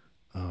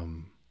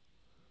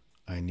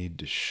 I need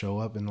to show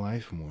up in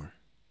life more.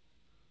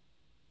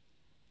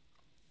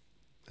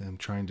 And I'm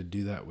trying to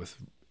do that with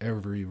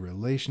every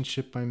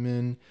relationship I'm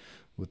in,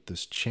 with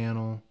this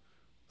channel,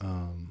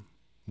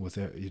 with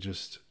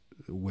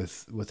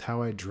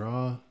how I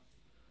draw.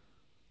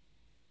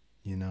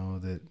 you know,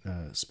 that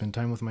spend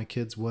time with my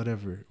kids,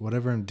 whatever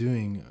I'm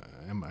doing,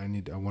 I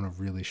want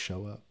to really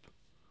show up.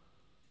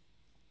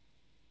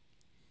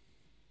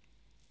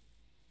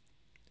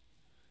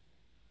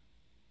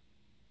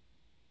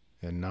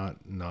 And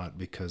not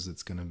because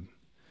it's going to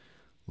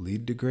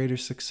lead to greater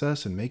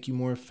success and make you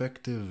more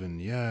effective,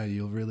 and yeah,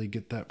 you'll really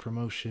get that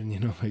promotion, you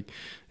know, like,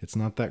 it's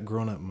not that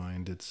grown-up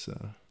mind. It's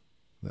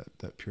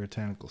that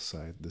puritanical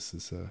side. This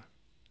is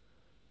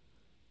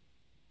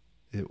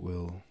it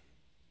will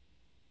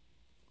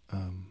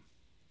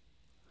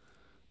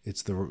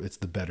it's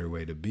the better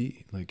way to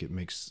be. Like,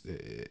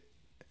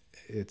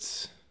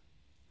 it's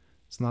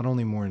not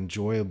only more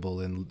enjoyable,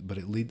 but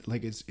it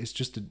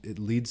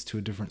leads to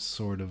a different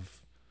sort of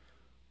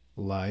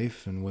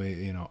life and way,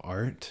 you know,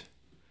 art.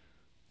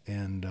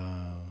 And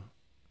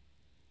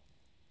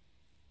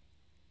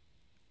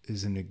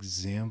is an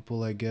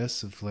example, I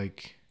guess, of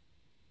like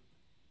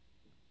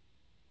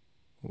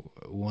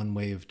one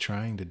way of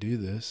trying to do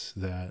this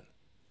that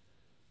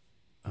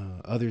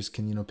others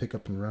can, you know, pick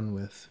up and run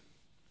with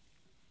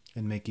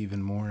and make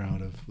even more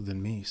out of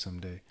than me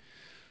someday.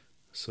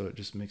 So it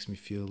just makes me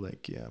feel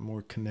like, yeah,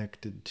 more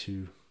connected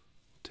to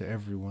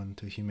everyone,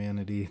 to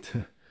humanity.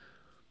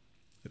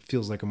 It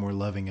feels like a more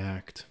loving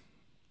act.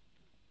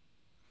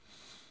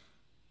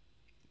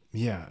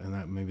 Yeah, and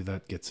that maybe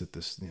that gets at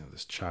this, you know,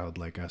 this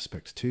childlike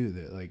aspect too,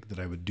 that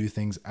I would do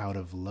things out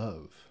of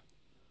love.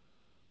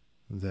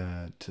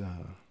 That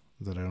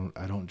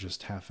I don't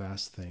just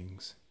half-ass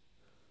things,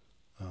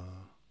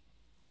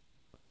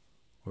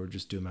 or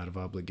just do them out of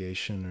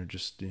obligation, or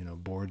just, you know,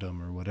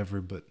 boredom or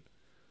whatever. But,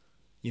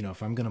 you know,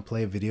 if I'm gonna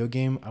play a video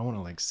game, I want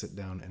to like sit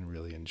down and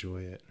really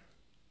enjoy it,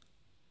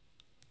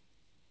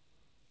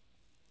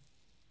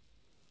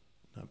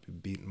 not be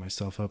beating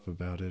myself up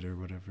about it or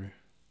whatever,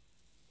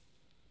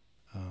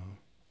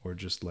 or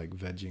just like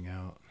vegging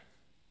out.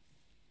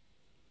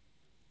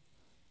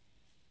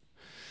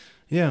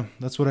 Yeah,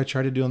 that's what I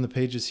try to do on the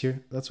pages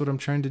here. That's what I'm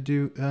trying to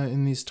do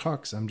in these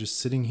talks. I'm just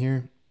sitting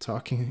here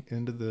talking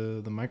into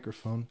the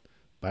microphone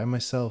by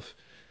myself.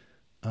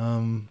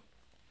 And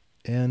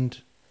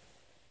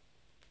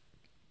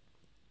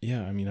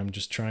yeah, I mean, I'm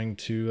just trying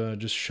to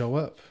just show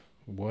up.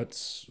 What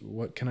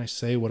can I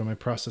say? What am I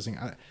processing?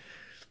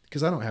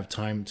 Because I don't have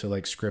time to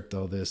like script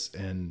all this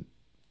and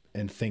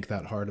think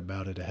that hard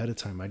about it ahead of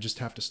time. I just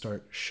have to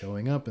start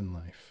showing up in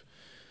life.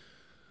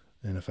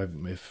 And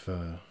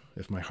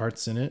if my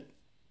heart's in it,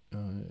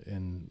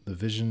 and the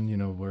vision, you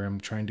know, where I'm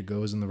trying to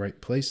go is in the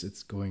right place,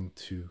 it's going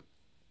to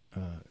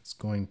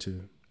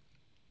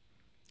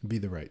be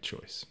the right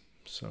choice.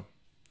 So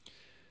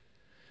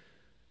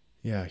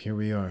yeah, here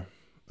we are.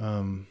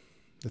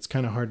 It's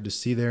kind of hard to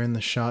see there in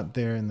the shot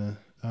there in the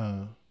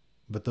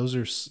but those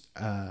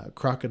are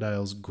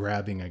crocodiles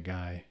grabbing a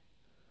guy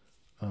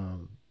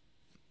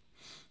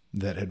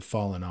that had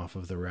fallen off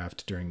of the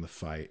raft during the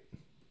fight.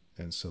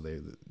 And so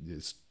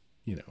it's,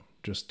 you know,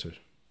 just to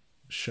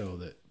show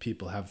that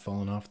people have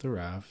fallen off the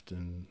raft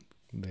and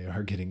they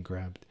are getting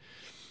grabbed.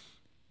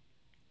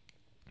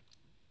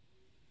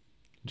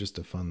 Just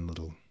a fun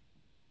little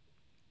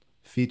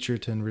feature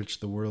to enrich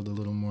the world a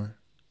little more.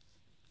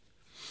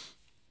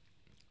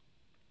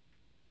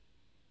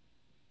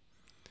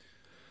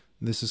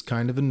 This is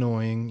kind of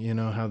annoying, you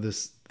know, how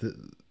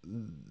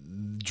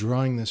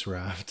drawing this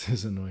raft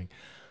is annoying.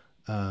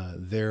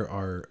 There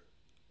are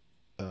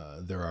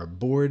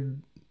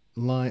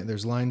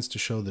there's lines to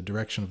show the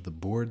direction of the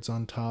boards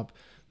on top.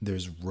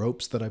 There's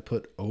ropes that I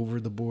put over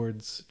the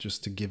boards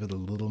just to give it a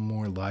little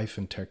more life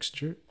and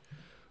texture,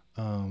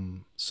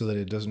 so that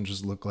it doesn't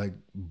just look like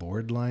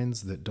board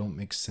lines that don't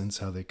make sense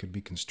how they could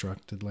be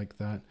constructed like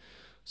that.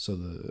 So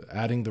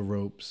adding the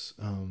ropes,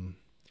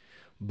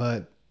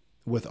 but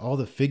with all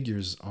the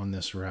figures on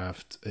this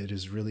raft, it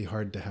is really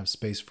hard to have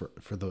space for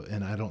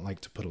and I don't like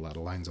to put a lot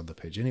of lines on the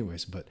page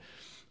anyways, but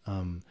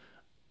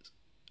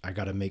I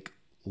got to make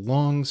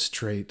long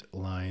straight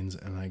lines,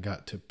 and I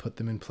got to put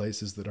them in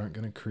places that aren't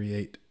going to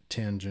create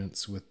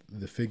tangents with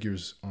the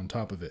figures on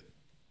top of it.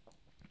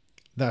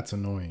 That's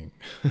annoying.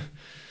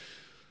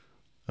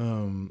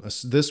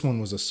 This one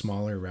was a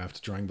smaller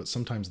raft drawing, but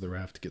sometimes the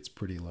raft gets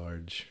pretty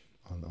large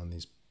on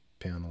these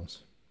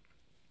panels,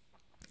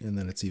 and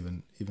then it's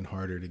even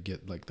harder to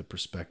get like the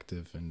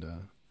perspective and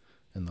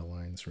the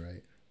lines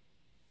right.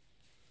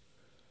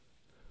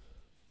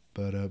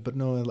 But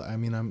no, I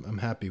mean, I'm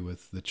happy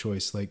with the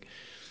choice. Like,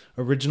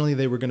 originally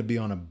they were going to be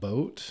on a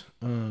boat,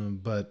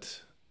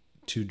 but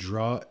to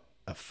draw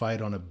a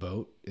fight on a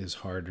boat is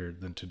harder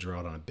than to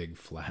draw it on a big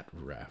flat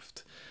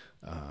raft.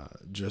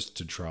 Just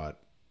to draw it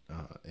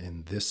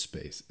in this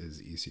space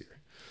is easier.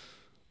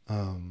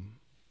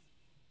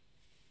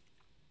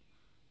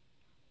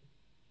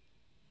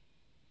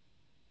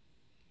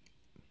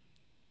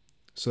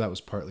 So that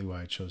was partly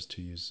why I chose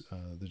to use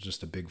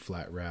just a big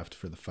flat raft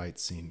for the fight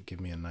scene.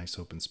 Give me a nice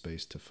open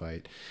space to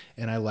fight.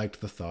 And I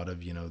liked the thought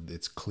of, you know,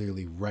 it's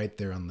clearly right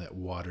there on that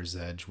water's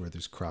edge where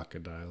there's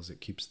crocodiles. It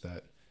keeps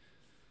that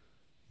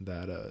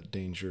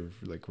danger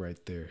like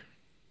right there.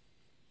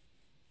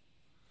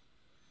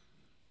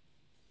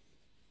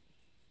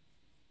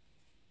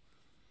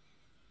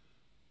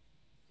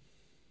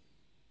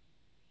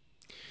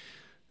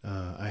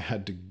 I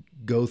had to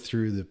go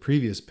through the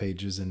previous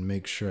pages and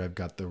make sure I've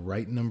got the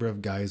right number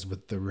of guys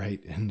with the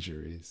right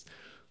injuries.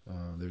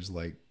 There's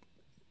like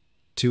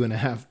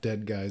 2.5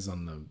 dead guys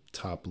on the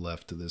top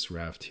left of this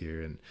raft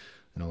here, and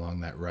along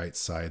that right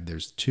side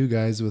there's 2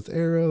 guys with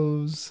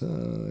arrows,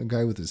 a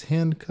guy with his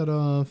hand cut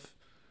off,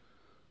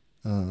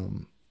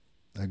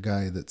 a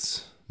guy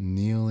that's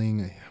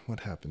kneeling.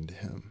 What happened to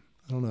him?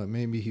 I don't know.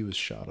 Maybe he was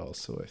shot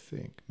also, I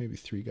think. Maybe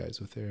 3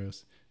 guys with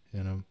arrows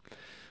in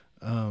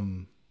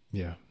him.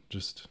 Yeah,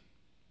 just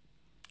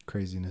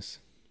craziness.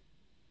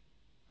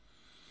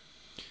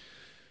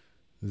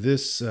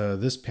 This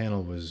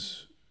panel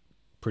was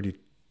pretty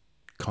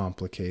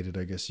complicated,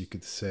 I guess you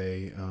could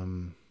say.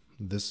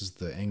 This is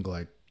the angle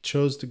I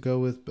chose to go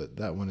with, but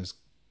that one is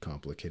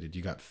complicated.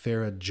 You got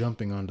Farah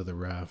jumping onto the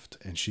raft,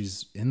 and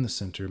she's in the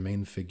center,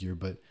 main figure,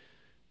 but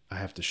I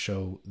have to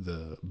show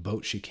the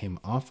boat she came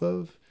off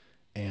of,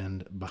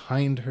 and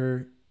behind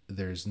her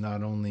there's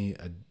not only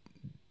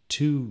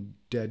 2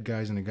 dead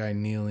guys and a guy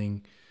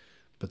kneeling,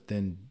 but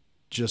then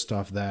just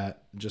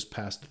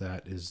past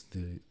that is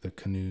the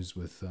canoes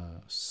with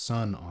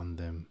sun on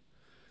them,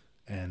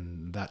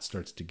 and that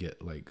starts to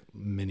get like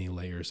many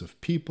layers of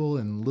people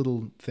and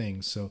little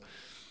things. So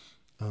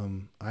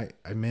I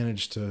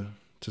managed to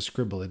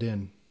scribble it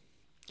in.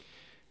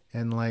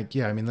 And like,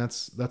 yeah, I mean,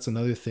 that's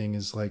another thing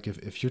is like,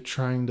 if you're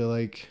trying to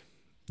like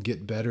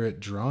get better at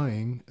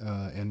drawing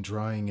and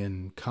drawing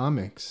in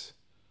comics,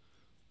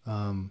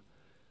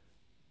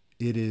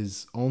 it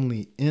is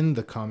only in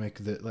the comic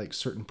that like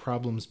certain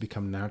problems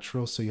become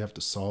natural, so you have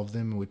to solve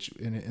them,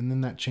 and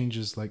then that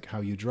changes like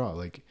how you draw.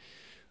 Like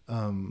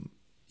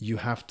you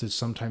have to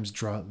sometimes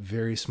draw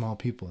very small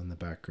people in the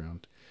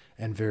background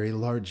and very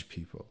large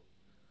people,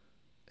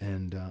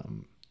 and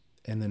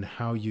then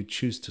how you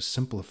choose to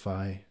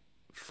simplify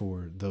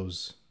for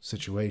those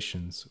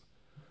situations,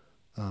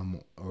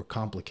 or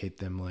complicate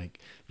them. Like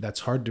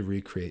that's hard to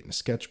recreate in a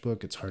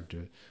sketchbook. It's hard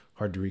to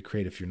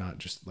recreate if you're not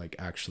just like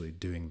actually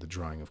doing the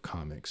drawing of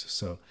comics.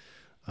 So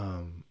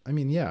I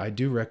mean, yeah, I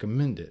do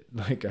recommend it.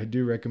 Like I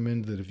do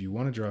recommend that if you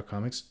want to draw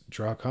comics,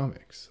 draw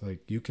comics. Like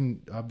you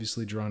can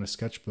obviously draw in a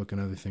sketchbook and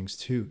other things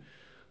too.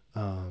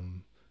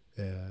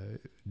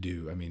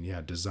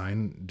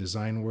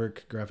 Design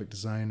work, graphic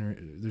design, or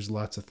there's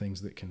lots of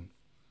things that can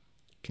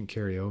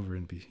carry over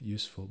and be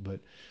useful, but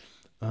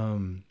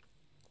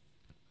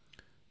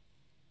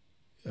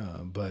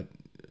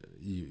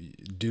you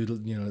do,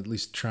 at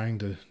least trying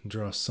to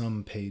draw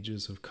some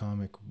pages of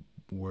comic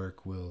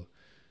work will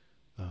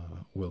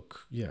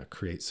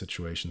create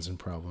situations and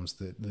problems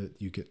that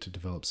you get to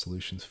develop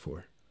solutions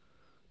for,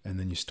 and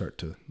then you start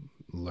to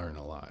learn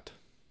a lot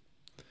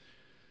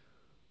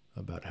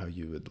about how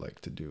you would like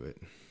to do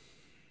it.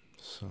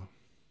 So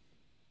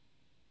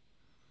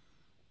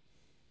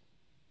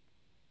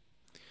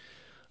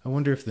I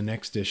wonder if the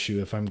next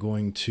issue, if I'm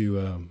going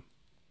to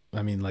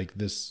like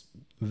this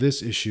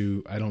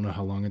issue, I don't know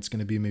how long it's going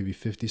to be, maybe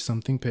 50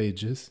 something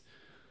pages.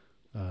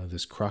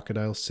 This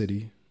Crocodile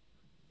City,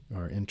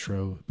 our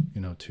intro,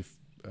 to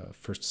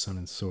First Sun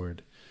and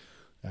Sword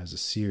as a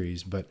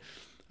series. But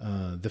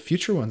the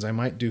future ones, I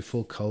might do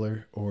full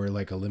color or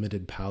like a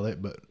limited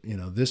palette. But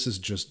this is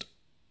just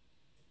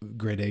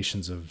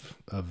gradations of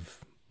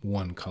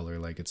one color.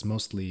 Like it's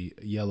mostly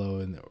yellow,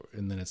 and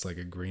then it's like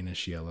a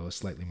greenish yellow, a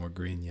slightly more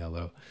green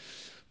yellow.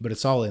 But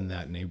it's all in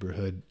that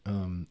neighborhood,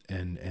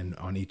 and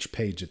on each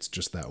page it's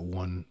just that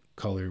one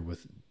color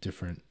with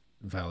different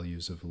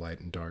values of light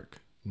and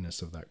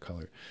darkness of that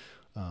color.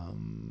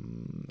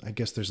 I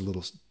guess there's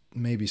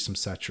maybe some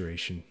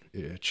saturation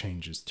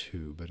changes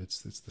too, but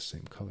it's the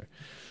same color.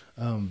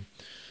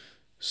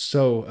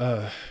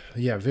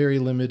 Very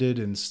limited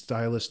and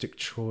stylistic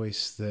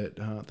choice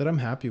that I'm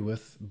happy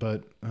with,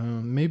 but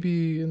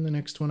maybe in the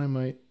next one I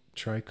might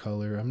try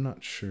color. I'm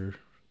not sure,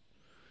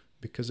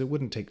 because it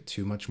wouldn't take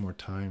too much more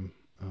time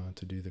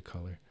to do the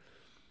color.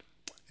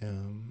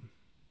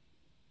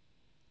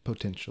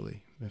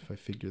 Potentially, if I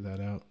figure that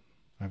out.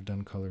 I've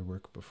done color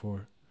work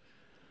before.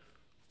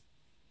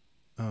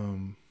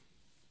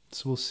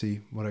 So we'll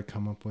see what I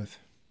come up with.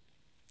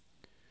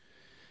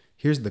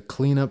 Here's the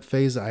cleanup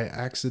phase. I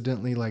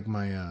accidentally, like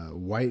my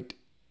white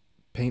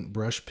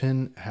paintbrush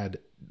pen had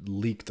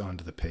leaked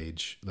onto the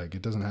page. Like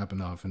it doesn't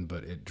happen often,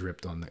 but it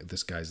dripped on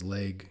this guy's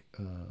leg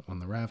on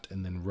the raft,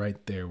 and then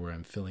right there where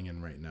I'm filling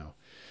in right now.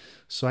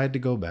 So I had to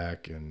go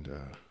back and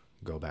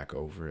go back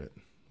over it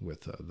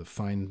with the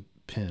fine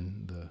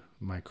pen, the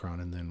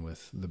micron, and then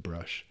with the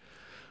brush.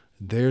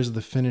 There's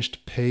the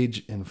finished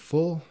page in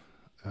full.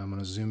 I'm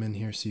going to zoom in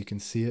here so you can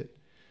see it.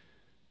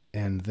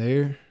 And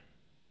there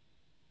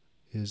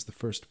is the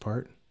first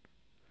part.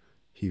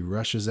 He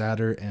rushes at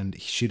her, and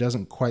she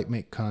doesn't quite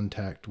make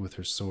contact with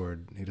her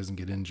sword. He doesn't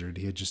get injured.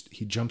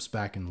 He jumps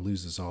back and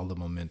loses all the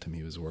momentum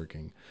he was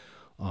working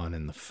on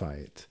in the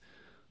fight.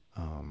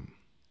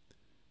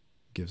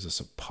 Gives us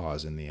a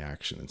pause in the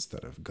action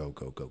instead of go,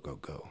 go, go, go,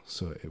 go.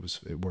 So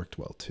it worked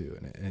well too,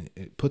 and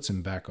it puts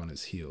him back on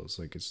his heels.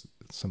 Like it's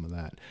some of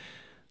that,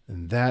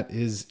 and that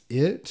is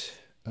it.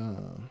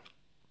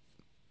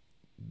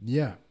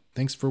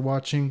 Thanks for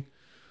watching.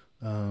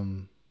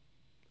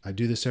 I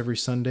do this every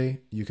Sunday.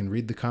 You can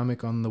read the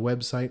comic on the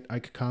website,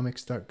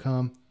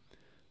 ikecomics.com.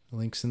 The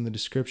link's in the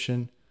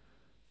description.